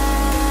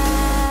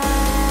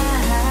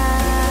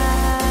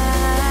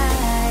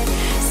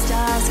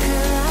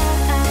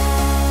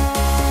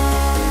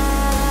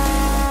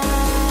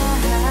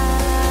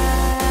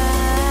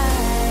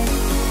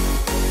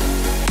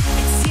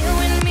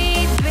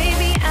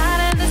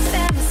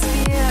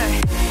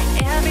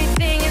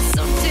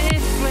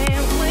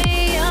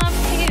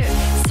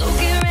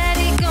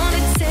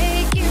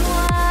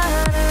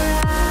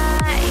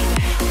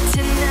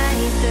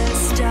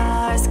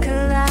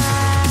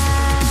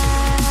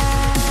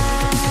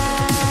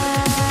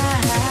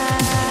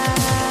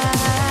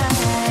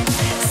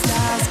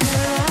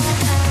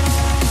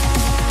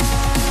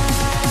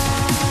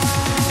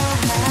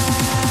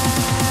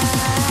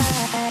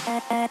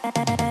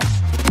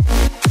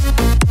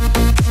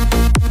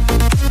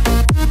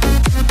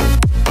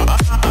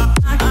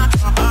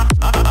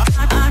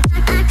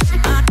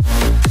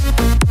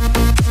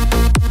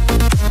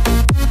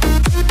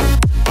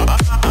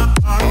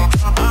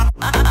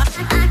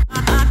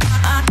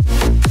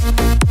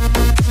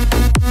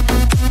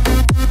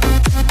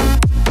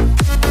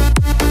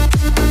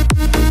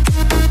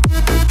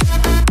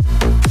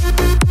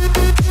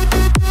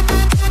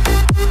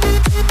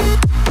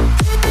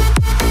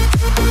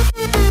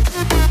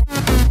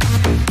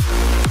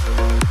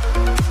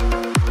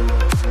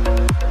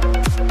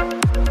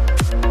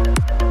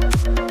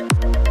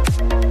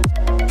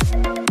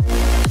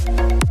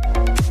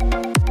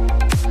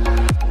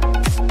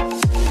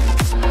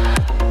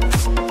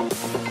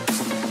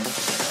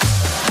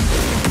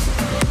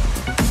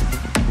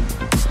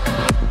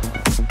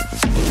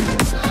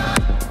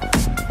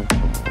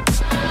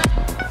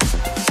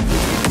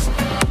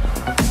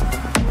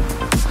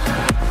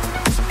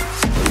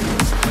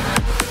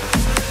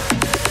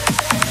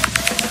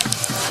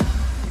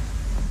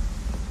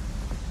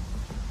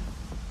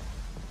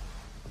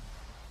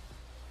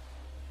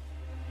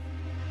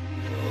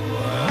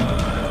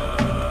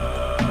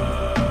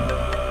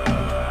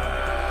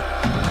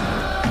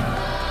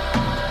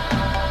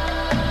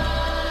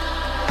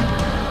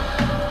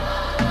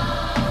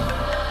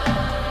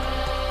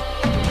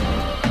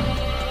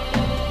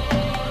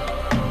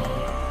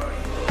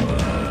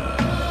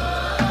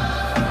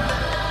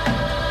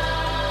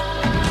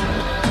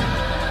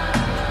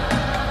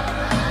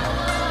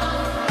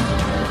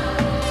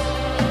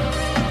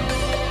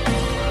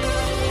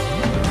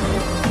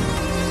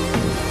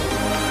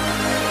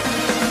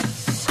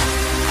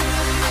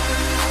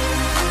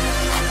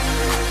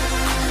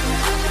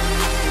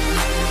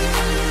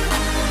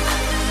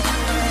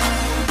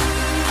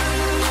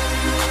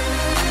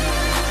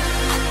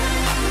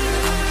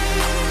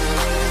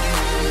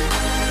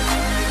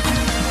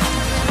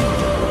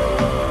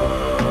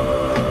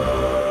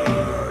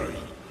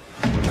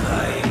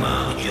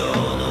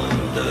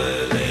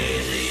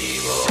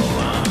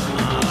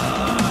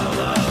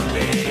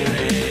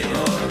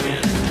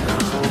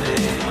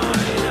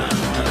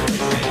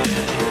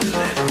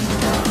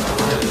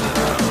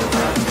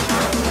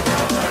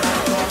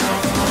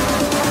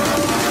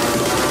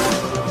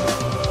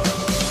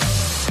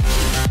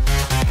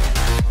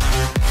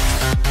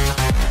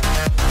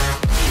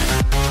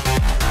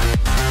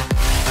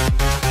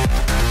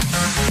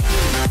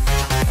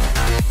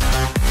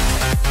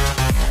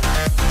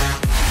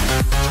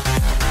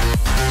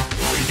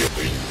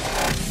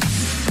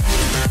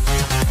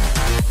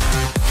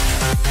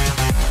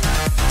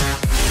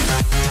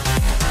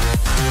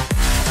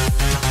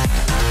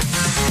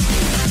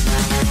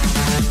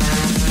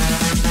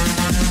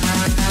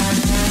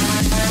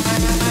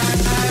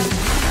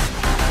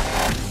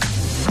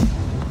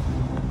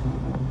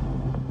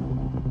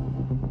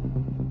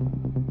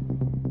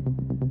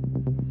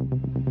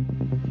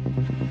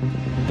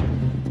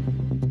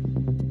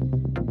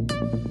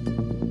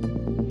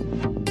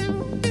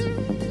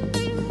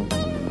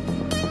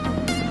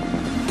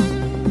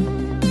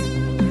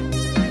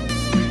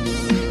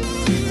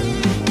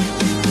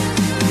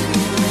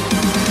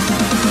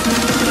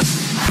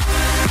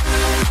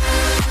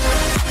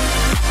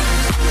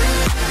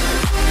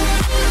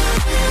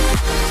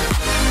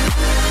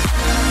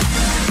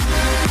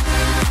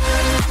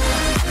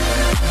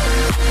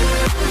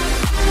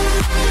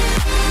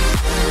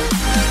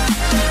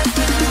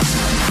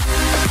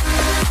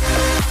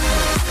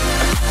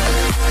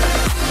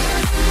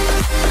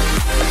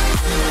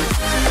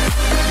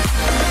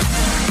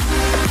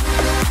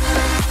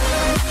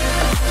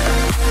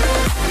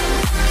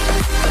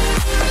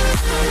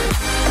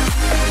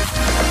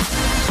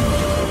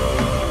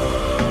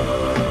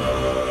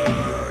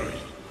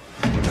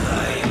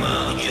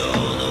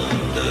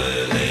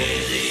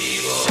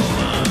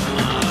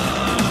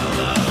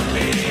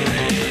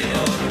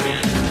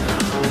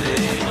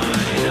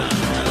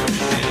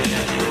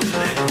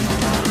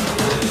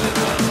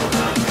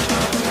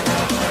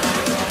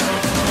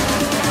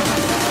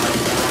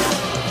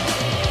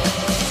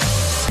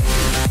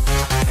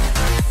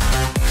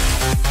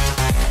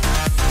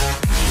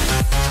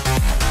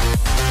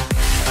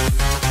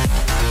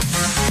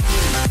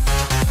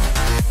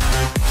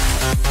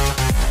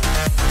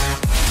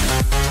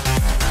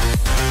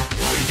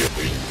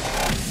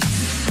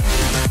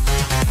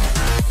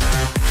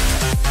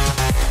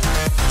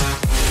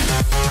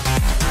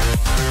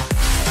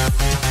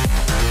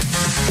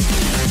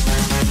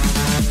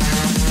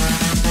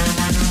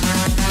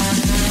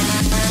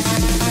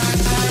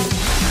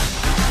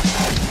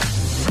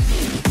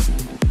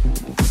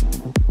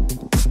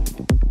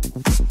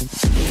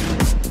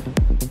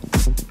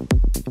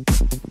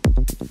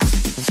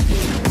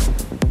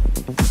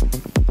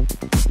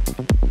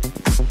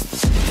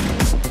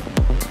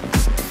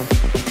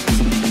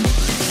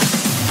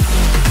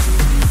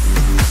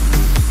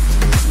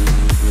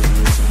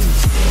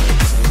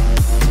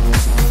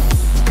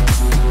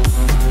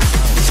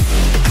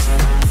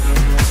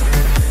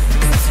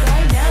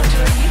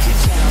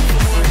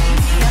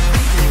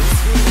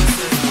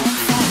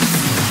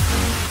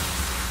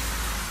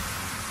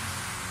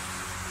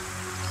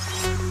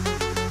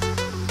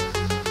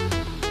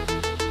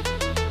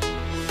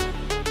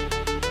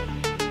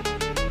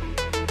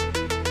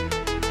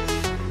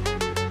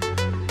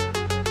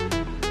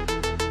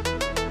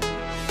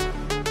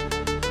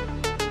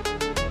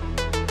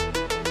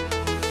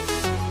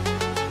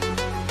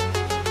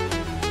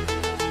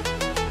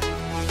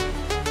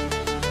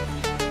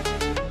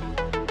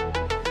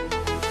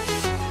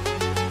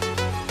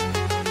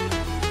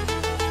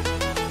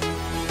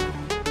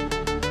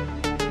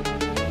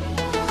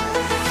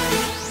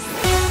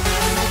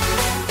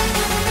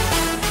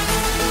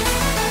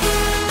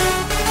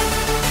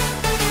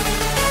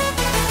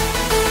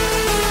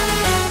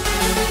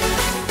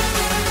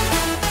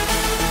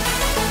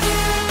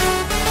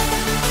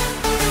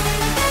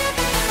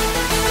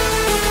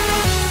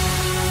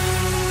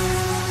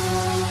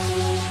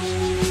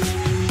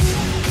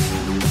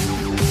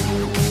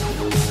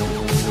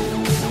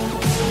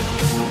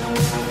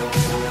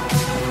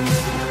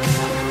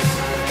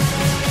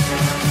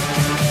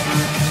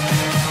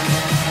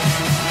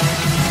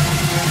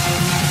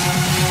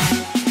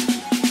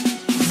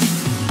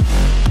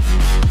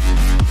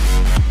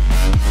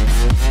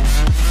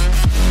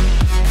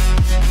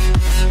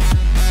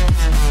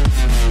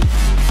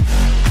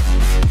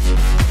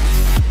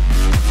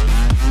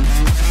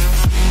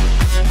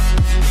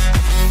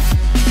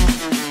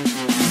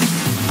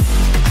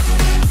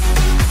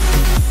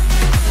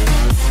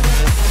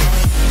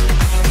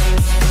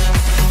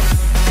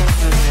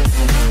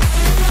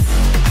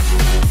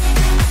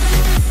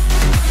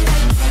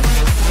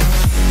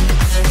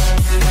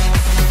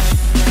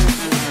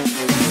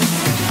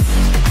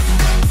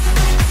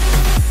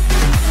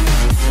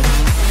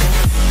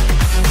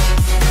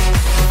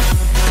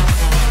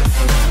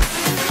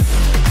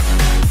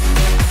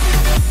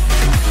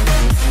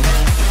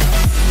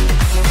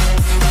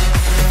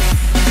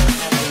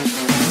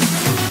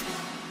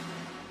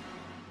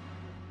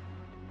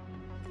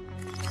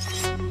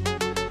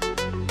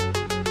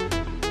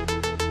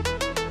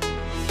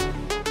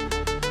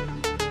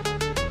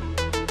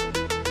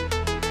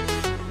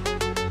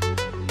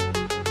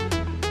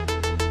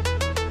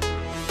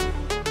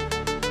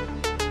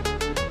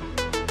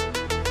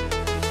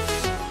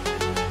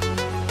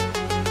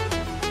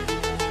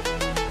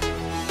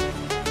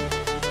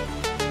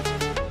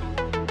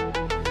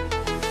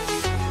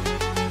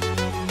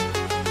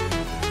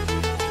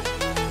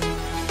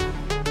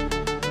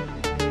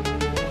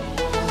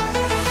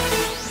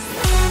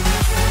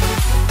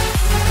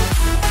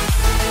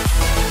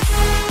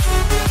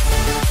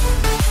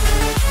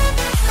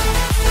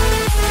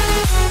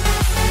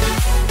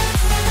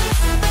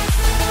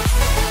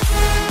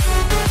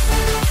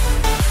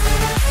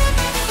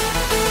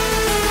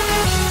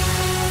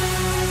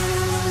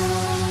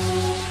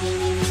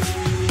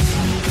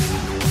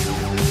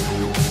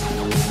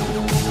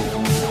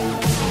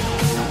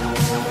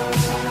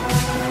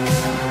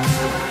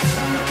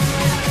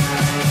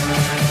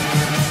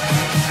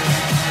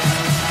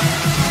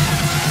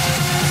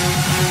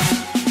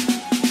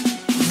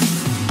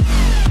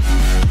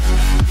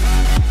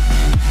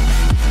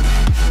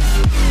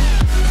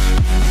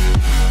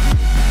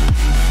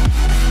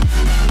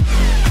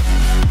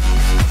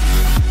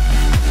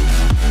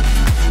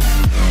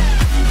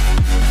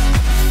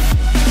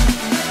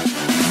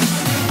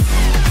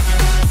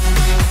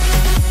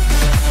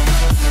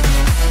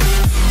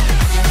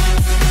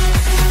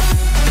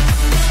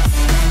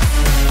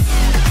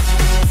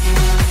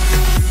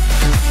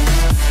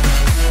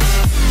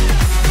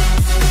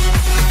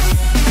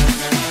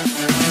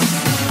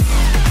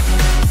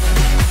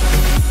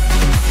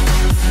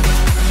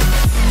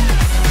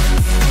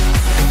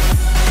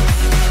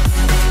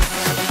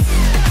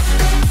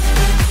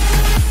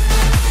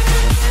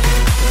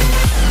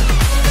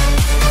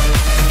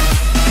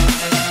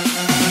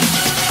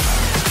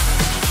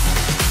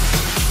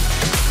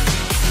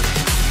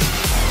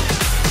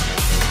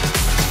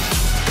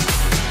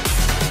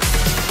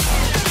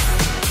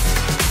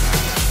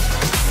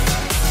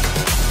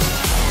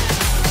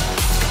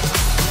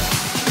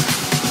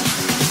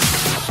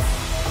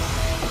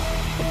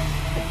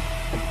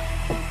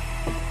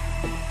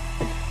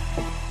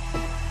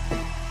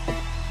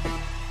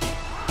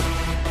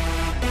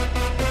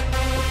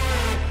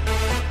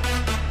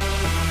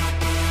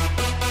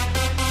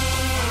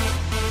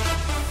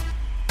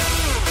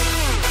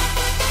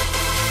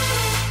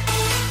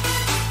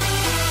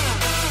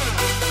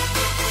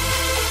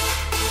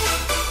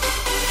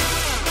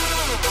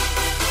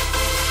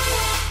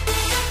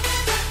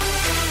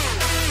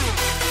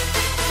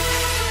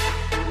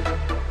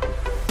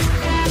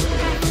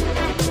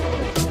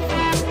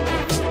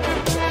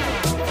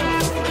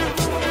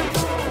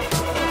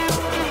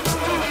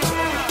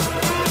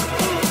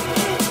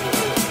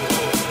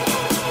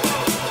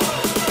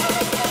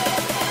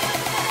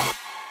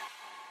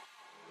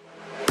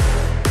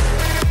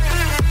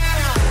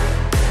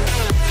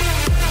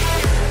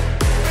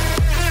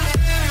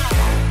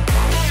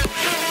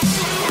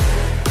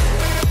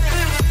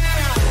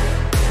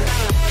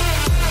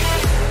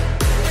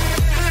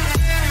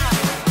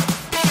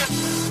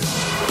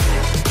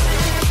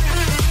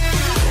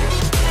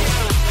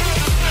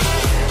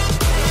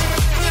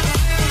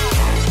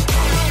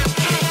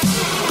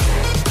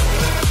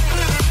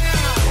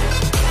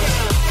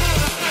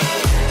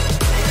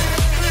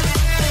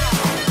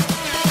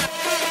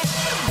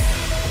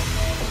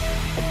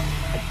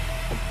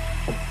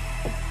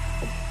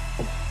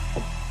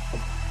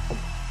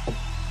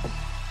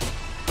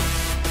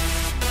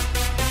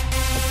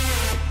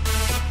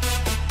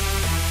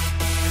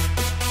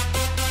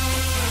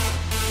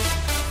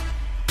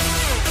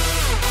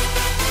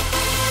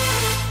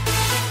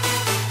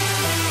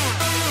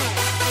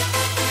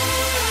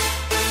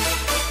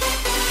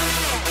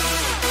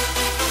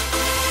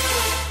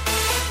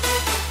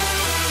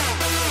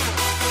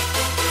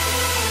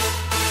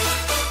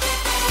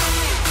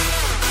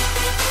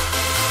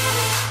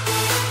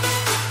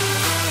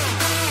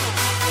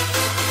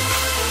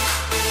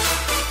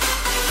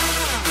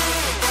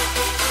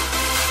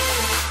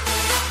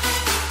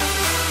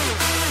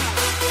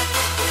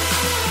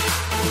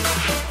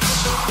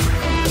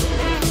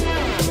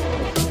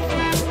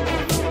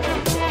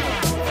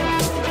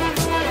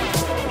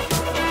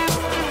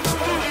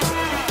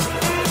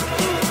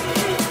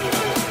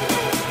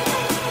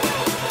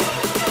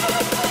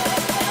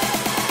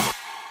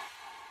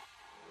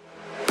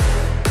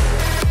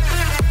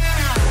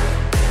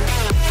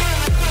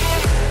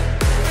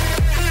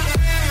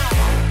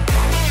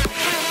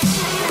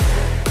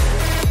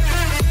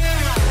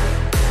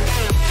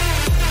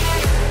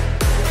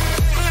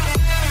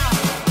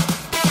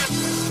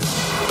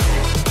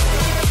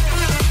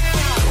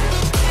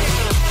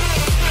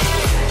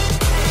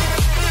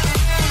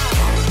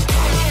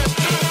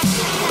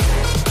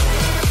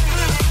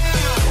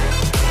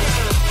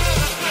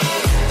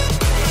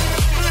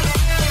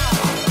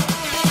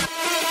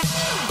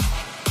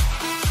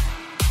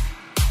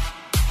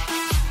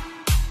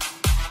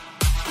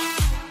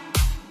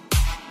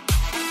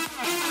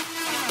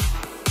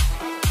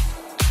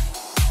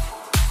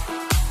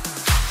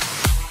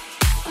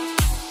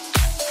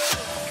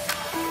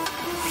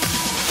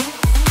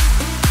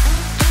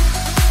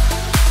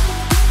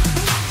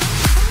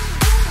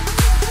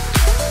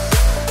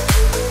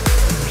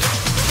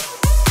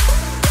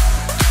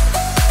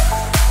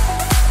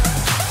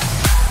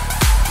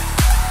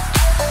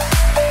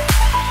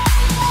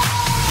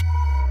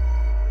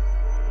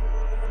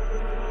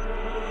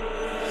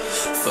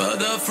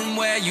 Further from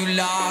where you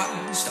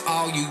lost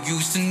all you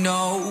used to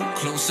know,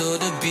 closer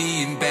to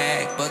being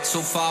back, but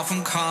so far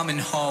from coming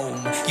home.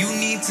 You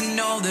need to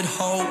know that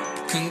hope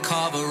can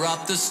cover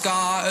up the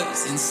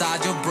scars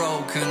inside your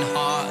broken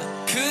heart.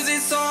 'Cause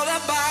it's all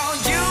about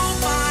you,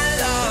 my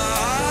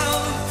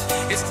love.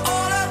 It's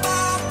all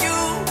about you.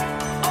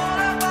 All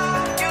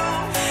about you.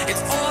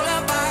 It's all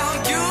about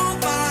you,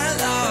 my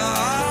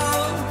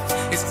love.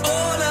 It's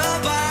all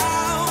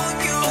about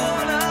you.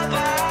 All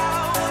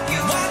about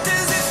you. What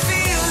does it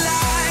feel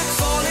like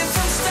falling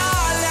from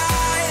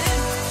starlight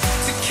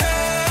to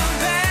come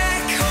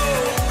back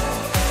home?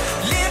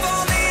 Live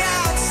on the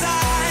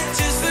outside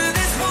just for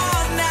this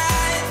one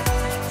night,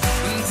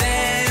 and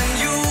then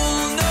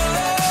you'll know.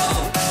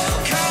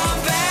 Come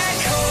back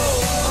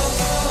home.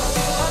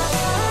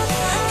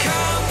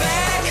 Come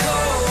back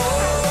home.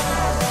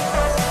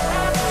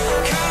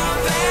 Come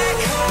back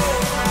home.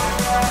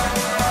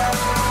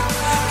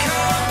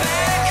 Come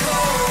back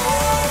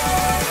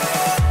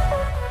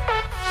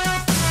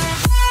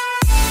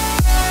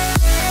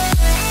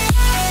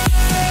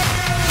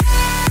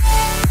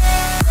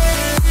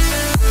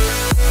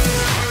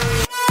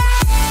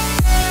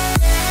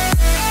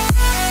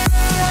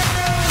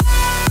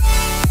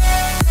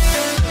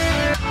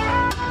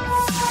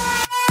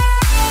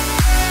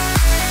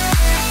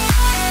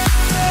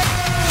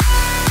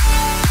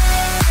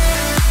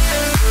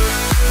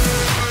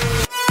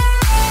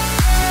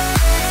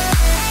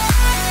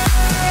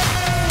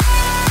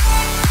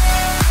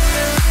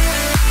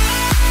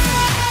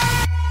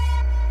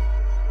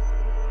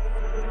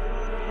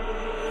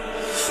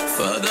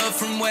Further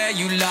from where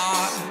you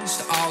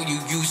lost all you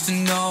used to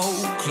know,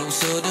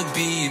 closer to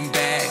being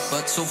back,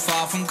 but so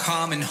far from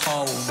coming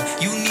home.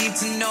 You need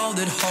to know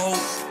that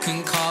hope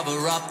can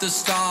cover up the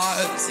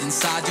scars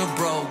inside your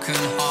broken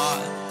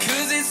heart.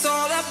 'Cause it's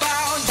all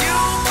about you,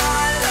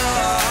 my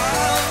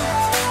love.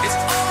 It's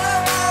all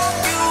about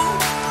you.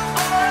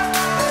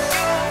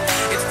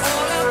 It's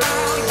all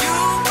about you,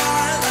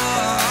 my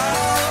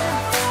love.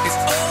 It's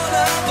all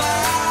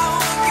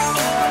about you.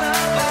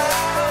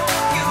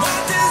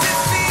 What does it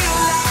feel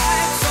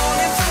like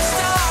falling from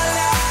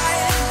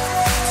starlight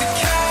to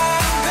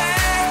come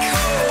back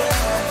home?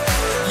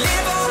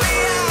 Live on the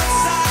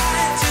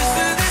outside just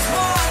for this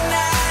one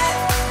night,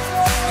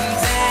 and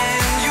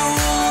then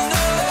you'll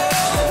know.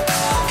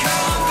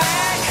 Come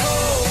back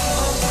home.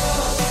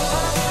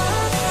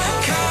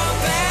 Come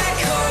back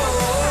home.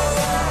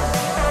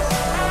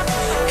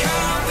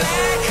 Come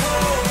back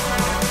home.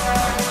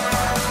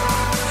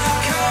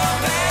 Come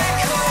back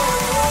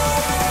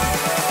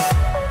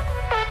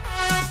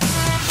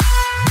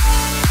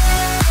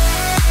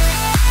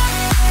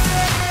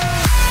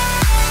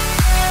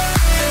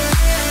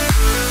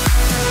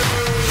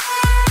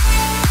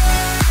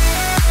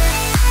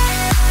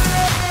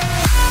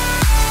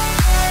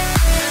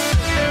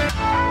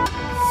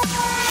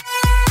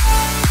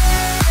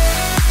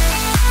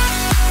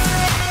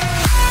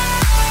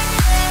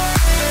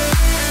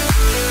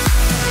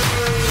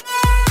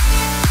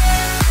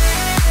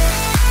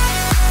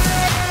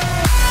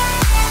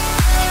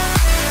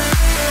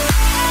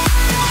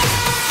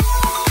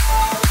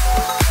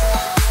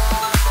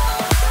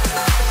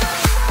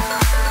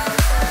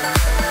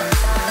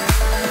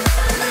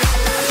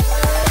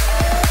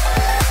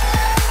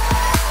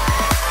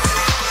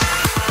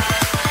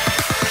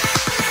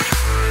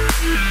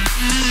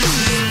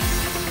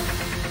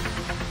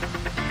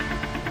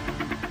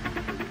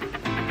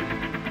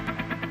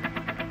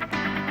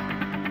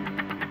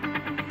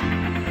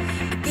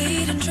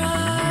beating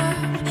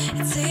drum,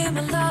 it's in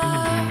my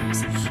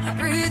lungs. I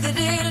breathe it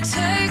in, it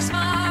takes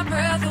my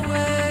breath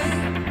away.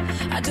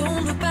 I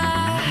don't look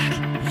back,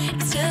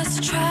 it's just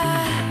a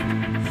trap.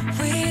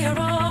 We are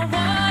all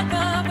one,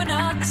 but we're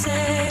not the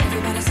same.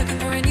 Everybody's looking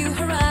for a new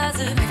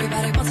horizon.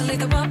 Everybody wants to leave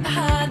the one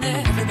behind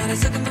them.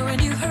 Everybody's looking for a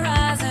new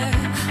horizon.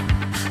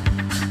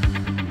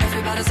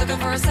 Everybody's looking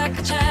for a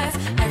second chance.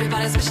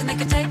 Everybody's wishing they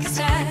could take a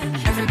stand.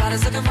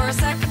 Everybody's looking for a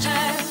second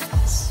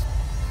chance.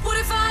 What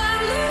if I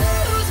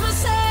lose my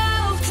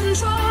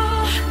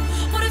self-control?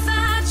 What if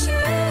I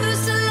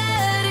choose to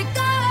let it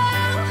go?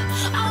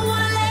 I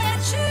wanna let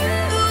you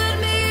and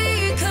me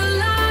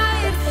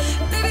collide.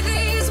 Baby,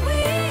 these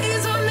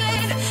wings were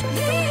made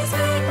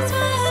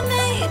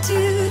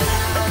to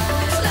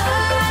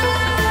fly.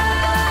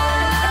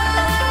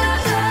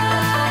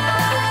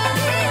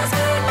 These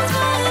wings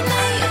were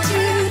made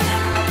to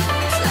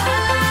fly.